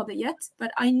and grandmother yet,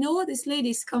 but I know this lady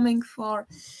is coming for.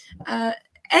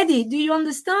 Eddie, do you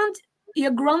understand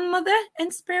your grandmother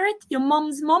in spirit, your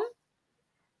mom's mom?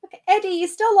 Okay, Eddie, you're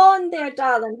still on there,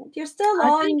 darling. You're still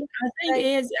on. I think it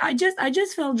is. I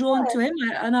just felt drawn to him.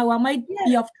 I know I might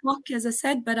be off track, as I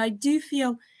said, but I do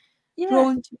feel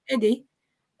drawn to Eddie.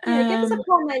 Yeah, give us a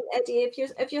comment, Eddie,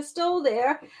 if you're still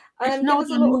there. If not,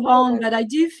 we'll move on. But I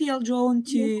do feel drawn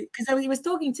to, because he was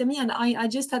talking to me, and I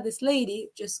just had this lady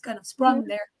just kind of sprung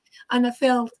there, and I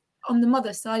felt on the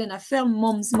mother side, and I felt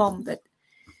mom's mom, but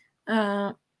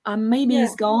maybe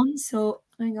he's gone. So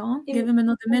hang on, give him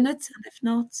another minute, and if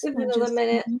not, give him another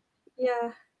minute.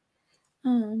 Yeah.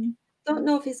 Don't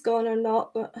know if he's gone or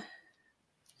not, but.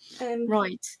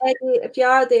 Right. Eddie, if you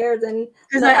are there, then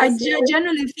because I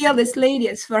generally feel this lady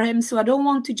is for him, so I don't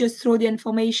want to just throw the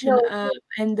information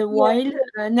in the wild.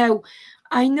 Now,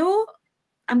 I know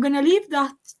I'm going to leave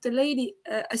the lady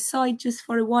aside just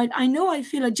for a while. I know I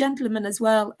feel a gentleman as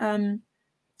well, and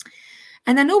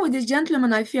I know with this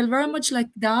gentleman I feel very much like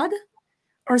dad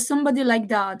or somebody like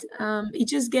dad. It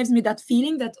just gives me that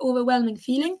feeling, that overwhelming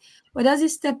feeling. But as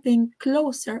he's stepping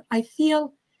closer, I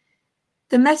feel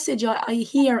the message I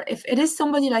hear, if it is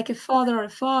somebody like a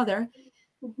father,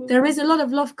 there is a lot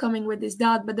of love coming with his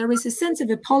dad, but there is a sense of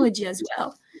apology as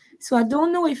well. So I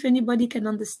don't know if anybody can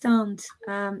understand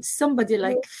somebody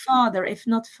like father, if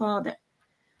not father,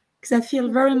 because I feel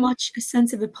very much a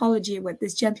sense of apology with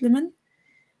this gentleman.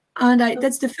 And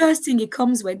that's the first thing he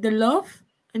comes with, the love.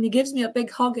 And he gives me a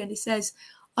big hug and he says,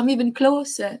 I'm even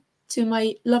closer to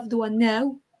my loved one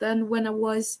now than when I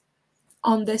was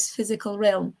on this physical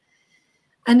realm.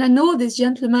 And I know this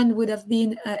gentleman would have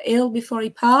been ill before he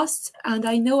passed. And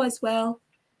I know as well,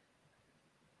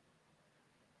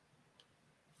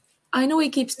 I know he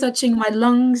keeps touching my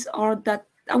lungs, or that,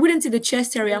 I wouldn't say the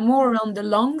chest area, more around the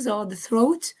lungs or the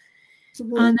throat.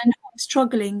 And I know I'm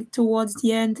struggling towards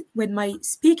the end with my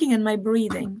speaking and my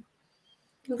breathing,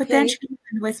 potentially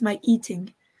with my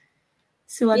eating.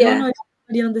 So I don't know if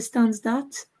anybody understands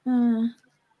that.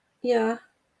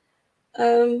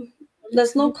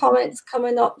 There's no comments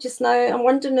coming up just now. I'm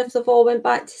wondering if they've all went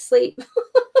back to sleep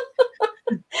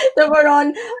that were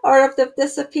on, or if they've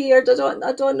disappeared.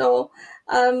 I don't know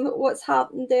what's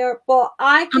happened there, but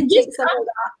I can take some of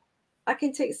that. I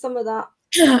can take some of that.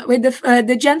 With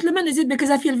the gentleman, is it because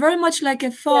I feel very much like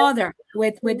a father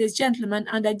with this gentleman,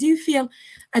 and I do feel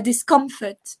a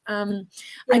discomfort.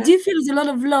 I do feel there's a lot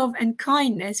of love and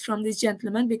kindness from this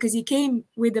gentleman, because he came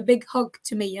with a big hug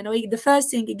to me. You know, the first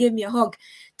thing, he gave me a hug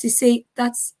to say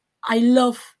I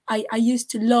used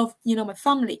to love, my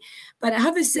family, but I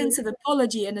have a sense of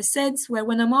apology, and a sense where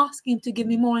when I'm asking him to give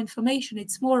me more information,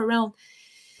 it's more around.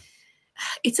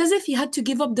 It's as if he had to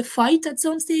give up the fight at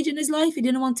some stage in his life. He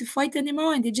didn't want to fight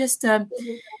anymore, and he just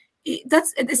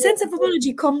that's the sense of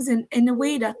apology comes in a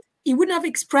way that he wouldn't have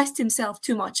expressed himself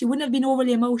too much. He wouldn't have been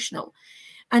overly emotional,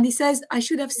 and he says I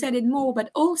should have said it more. But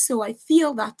also, I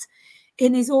feel that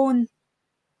in his own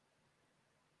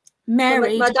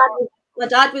marriage, my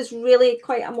dad was really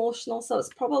quite emotional, so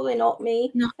it's probably not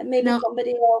me. It may be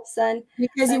somebody else then.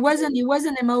 Because he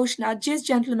wasn't emotional. This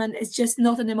gentleman is just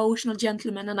not an emotional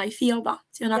gentleman, and I feel that,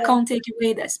 and I can't take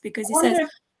away this, because he says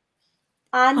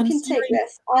Anne can take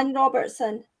this. Anne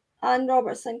Robertson,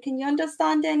 can you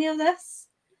understand any of this?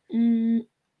 I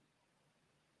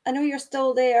know you're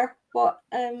still there, but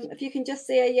if you can just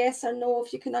say a yes or no,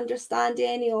 if you can understand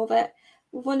any of it.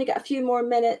 We've only got a few more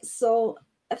minutes, so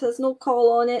if there's no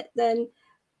call on it, then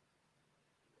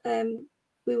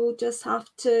we will just have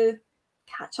to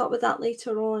catch up with that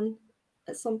later on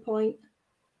at some point.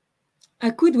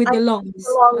 I could with the lungs.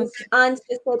 Okay. And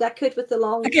just said I could with the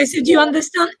lungs. Okay, so do you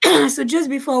understand? So just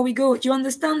before we go, do you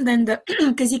understand then that,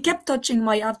 because he kept touching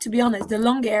my, I have to be honest, the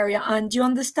lung area, and do you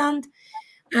understand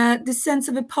the sense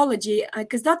of apology?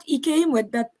 Because that he came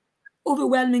with that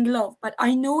overwhelming love, but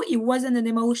I know he wasn't an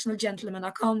emotional gentleman. I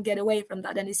can't get away from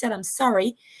that. And he said, I'm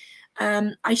sorry.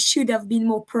 I should have been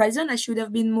more present. I should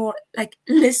have been more like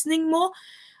listening more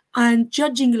and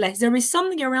judging less. There is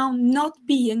something around not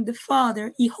being the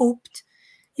father he hoped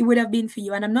he would have been for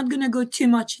you. And I'm not going to go too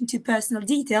much into personal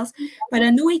details, but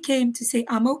I know he came to say,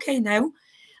 I'm okay now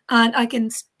and I can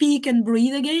speak and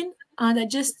breathe again. And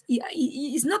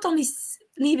he's not only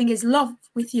leaving his love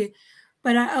with you,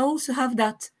 but I also have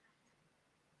that.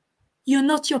 You're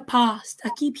not your past. I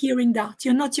keep hearing that.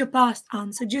 You're not your past,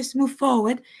 Anne. So just move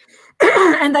forward.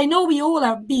 And I know we all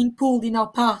are being pulled in our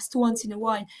past once in a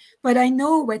while, but I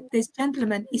know what this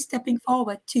gentleman is stepping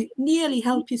forward to nearly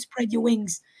help you spread your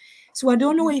wings. So I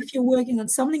don't know if you're working on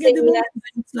something at the moment, but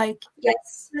it's like,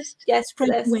 yes, spread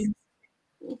your wings.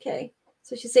 Okay.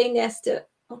 So she's saying yes to it.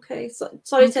 Okay. So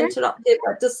sorry to interrupt you,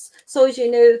 but just so as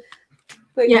you know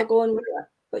where you're going with it.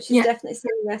 But she's definitely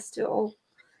saying yes to it all.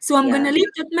 So I'm going to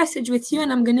leave that message with you,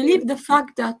 and I'm going to leave the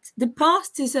fact that the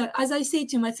past is, as I say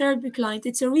to my therapy client,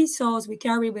 it's a resource we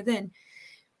carry within,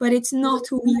 but it's not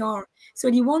who we are.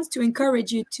 So he wants to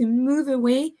encourage you to move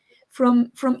away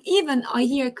from even, I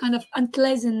hear, kind of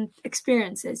unpleasant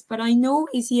experiences. But I know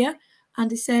he's here, and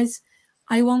he says,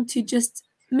 I want to just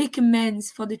make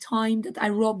amends for the time that I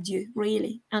robbed you,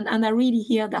 really. And I really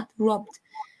hear that, robbed,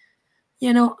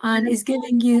 and is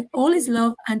giving you all his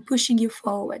love and pushing you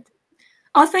forward.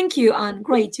 Oh, thank you, Anne.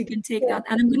 Great, you can take that.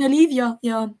 And I'm going to leave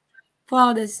your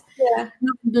father's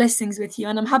blessings with you.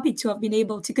 And I'm happy to have been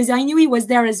able to, because I knew he was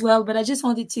there as well, but I just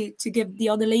wanted to give the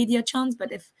other lady a chance.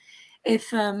 But if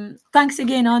thanks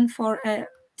again, Anne, for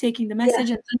taking the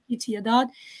message, and thank you to your dad.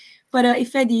 But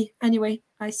if Eddie, anyway,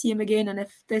 I see him again, and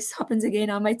if this happens again,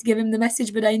 I might give him the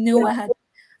message. But I know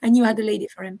I knew I had a lady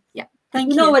for him. Yeah. Thank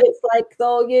you. You know what it's like,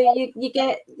 though. You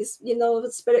get this,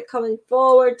 the spirit coming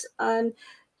forward, and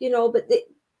but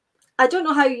I don't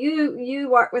know how you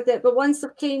work with it, but once they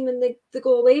came and they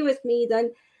go away with me,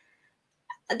 then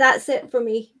that's it for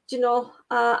me.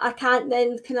 I can't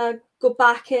then kind of go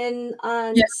back in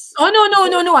and. Yes. Oh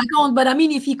no, I can't. But I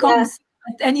mean, if he comes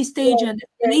at any stage and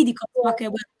the lady comes back,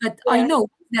 but I know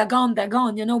they're gone.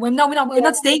 We're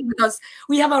not staying because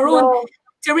we have our own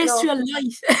terrestrial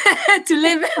life to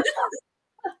live.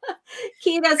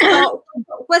 Kira's got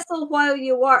whistle while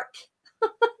you work.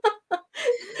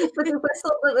 With the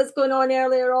whistle that was going on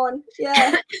earlier on.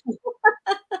 Yeah.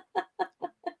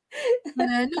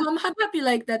 No, I'm happy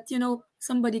like that,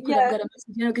 somebody could have got a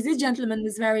message, because this gentleman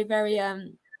is very, very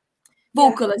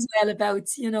vocal as well about,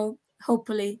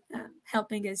 hopefully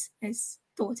helping his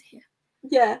daughter here.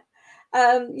 Yeah.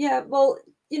 Well,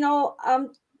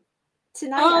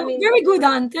 tonight, very good,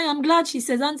 Aunt. I'm glad she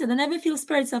says, Aunt, I never feel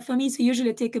spirits are for me, so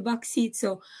usually take a back seat.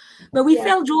 So, but we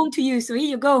felt drawn to you, so here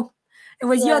you go. It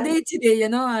was your day today,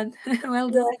 and well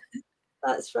done.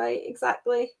 That's right,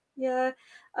 exactly. Yeah.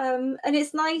 And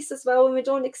it's nice as well when we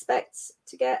don't expect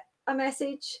to get a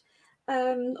message,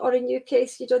 or in your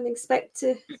case, you don't expect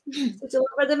to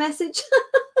deliver the message.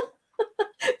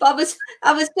 But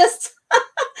I was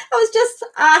just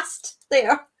asked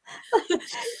there.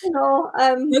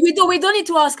 We don't need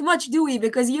to ask much, do we?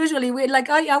 Because usually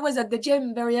I was at the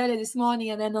gym very early this morning,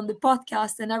 and then on the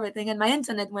podcast and everything, and my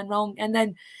internet went wrong, and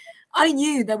then I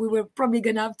knew that we were probably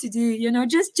gonna have to do,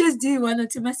 just do 1 or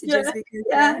 2 messages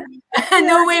because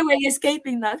no way we're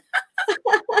escaping that.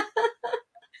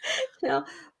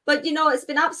 But it's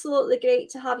been absolutely great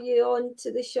to have you on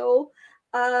to the show.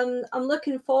 I'm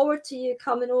looking forward to you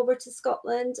coming over to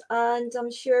Scotland, and I'm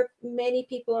sure many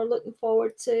people are looking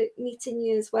forward to meeting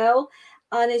you as well.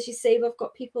 And as you say, we've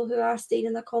got people who are staying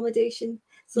in accommodation.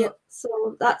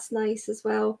 So that's nice as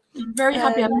well. I'm very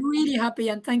happy. I'm really happy,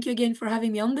 and thank you again for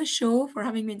having me on the show, for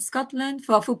having me in Scotland,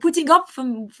 for putting up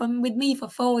with me for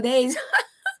 4 days.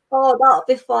 Oh, that'll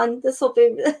be fun. This will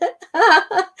be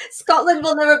Scotland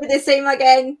will never be the same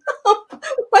again.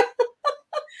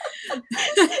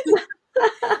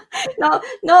 No,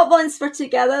 not once we're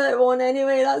together, it won't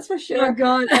anyway. That's for sure. Oh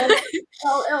God!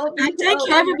 And thank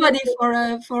you everybody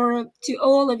for to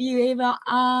all of you, Eva,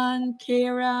 and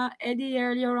Kira, Eddie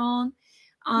earlier on,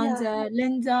 and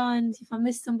Linda. And if I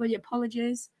missed somebody,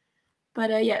 apologies. But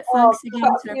thanks again.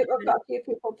 I've got a few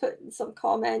people putting some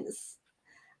comments.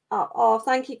 Oh,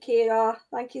 thank you, Kira.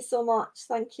 Thank you so much.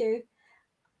 Thank you,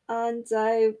 and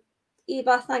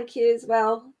Eva, thank you as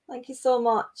well. Thank you so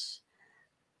much.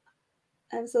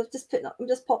 So I'm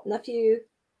just popping a few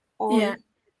on. Yeah.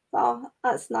 Oh,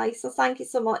 that's nice. So thank you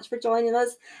so much for joining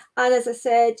us. And as I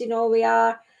said, we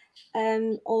are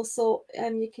also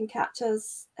you can catch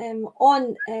us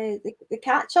on the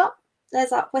catch up. There's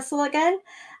that whistle again.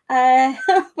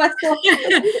 Whistle.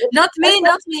 Not me.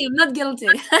 I'm not guilty.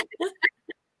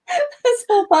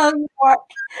 Whistle while you work.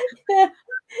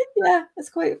 Yeah, it's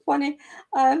quite funny.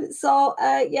 So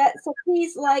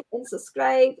please like and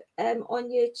subscribe on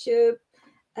YouTube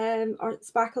or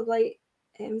Sparkle of Light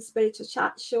Spiritual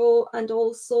Chat Show, and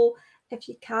also if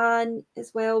you can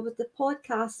as well with the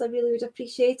podcast, I really would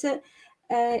appreciate it.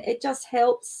 It just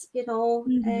helps,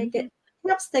 Mm-hmm.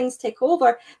 helps things take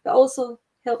over, but also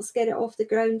helps get it off the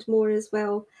ground more as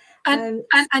well. And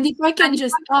Um, and if I can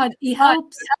just add, it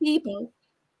helps people,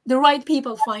 the right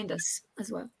people, find us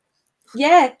as well.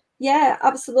 Yeah,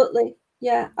 absolutely.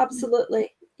 Yeah,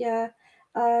 absolutely. Yeah.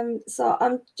 So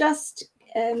I'm just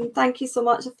thank you so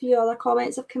much. A few other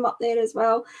comments have come up there as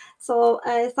well. So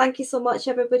thank you so much,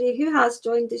 everybody who has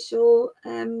joined the show.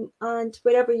 And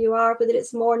wherever you are, whether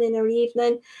it's morning or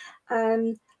evening,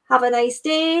 have a nice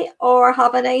day or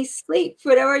have a nice sleep,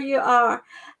 wherever you are.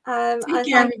 Take And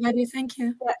care, everybody. Thank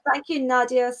you. thank you,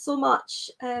 Nadija, so much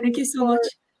Thank you so for much.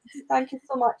 thank you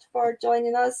so much for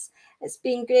joining us. It's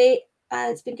been great,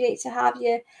 and it's been great to have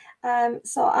you.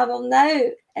 So I will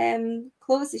now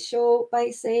close the show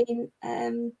by saying,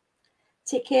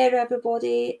 take care,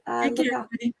 everybody, and Take look care,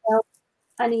 after everybody. yourself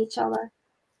and each other.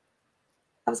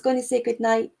 I was going to say good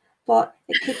night, but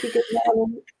it could be good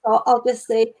morning, so I'll just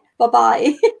say bye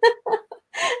bye.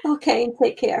 Okay, and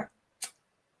take care.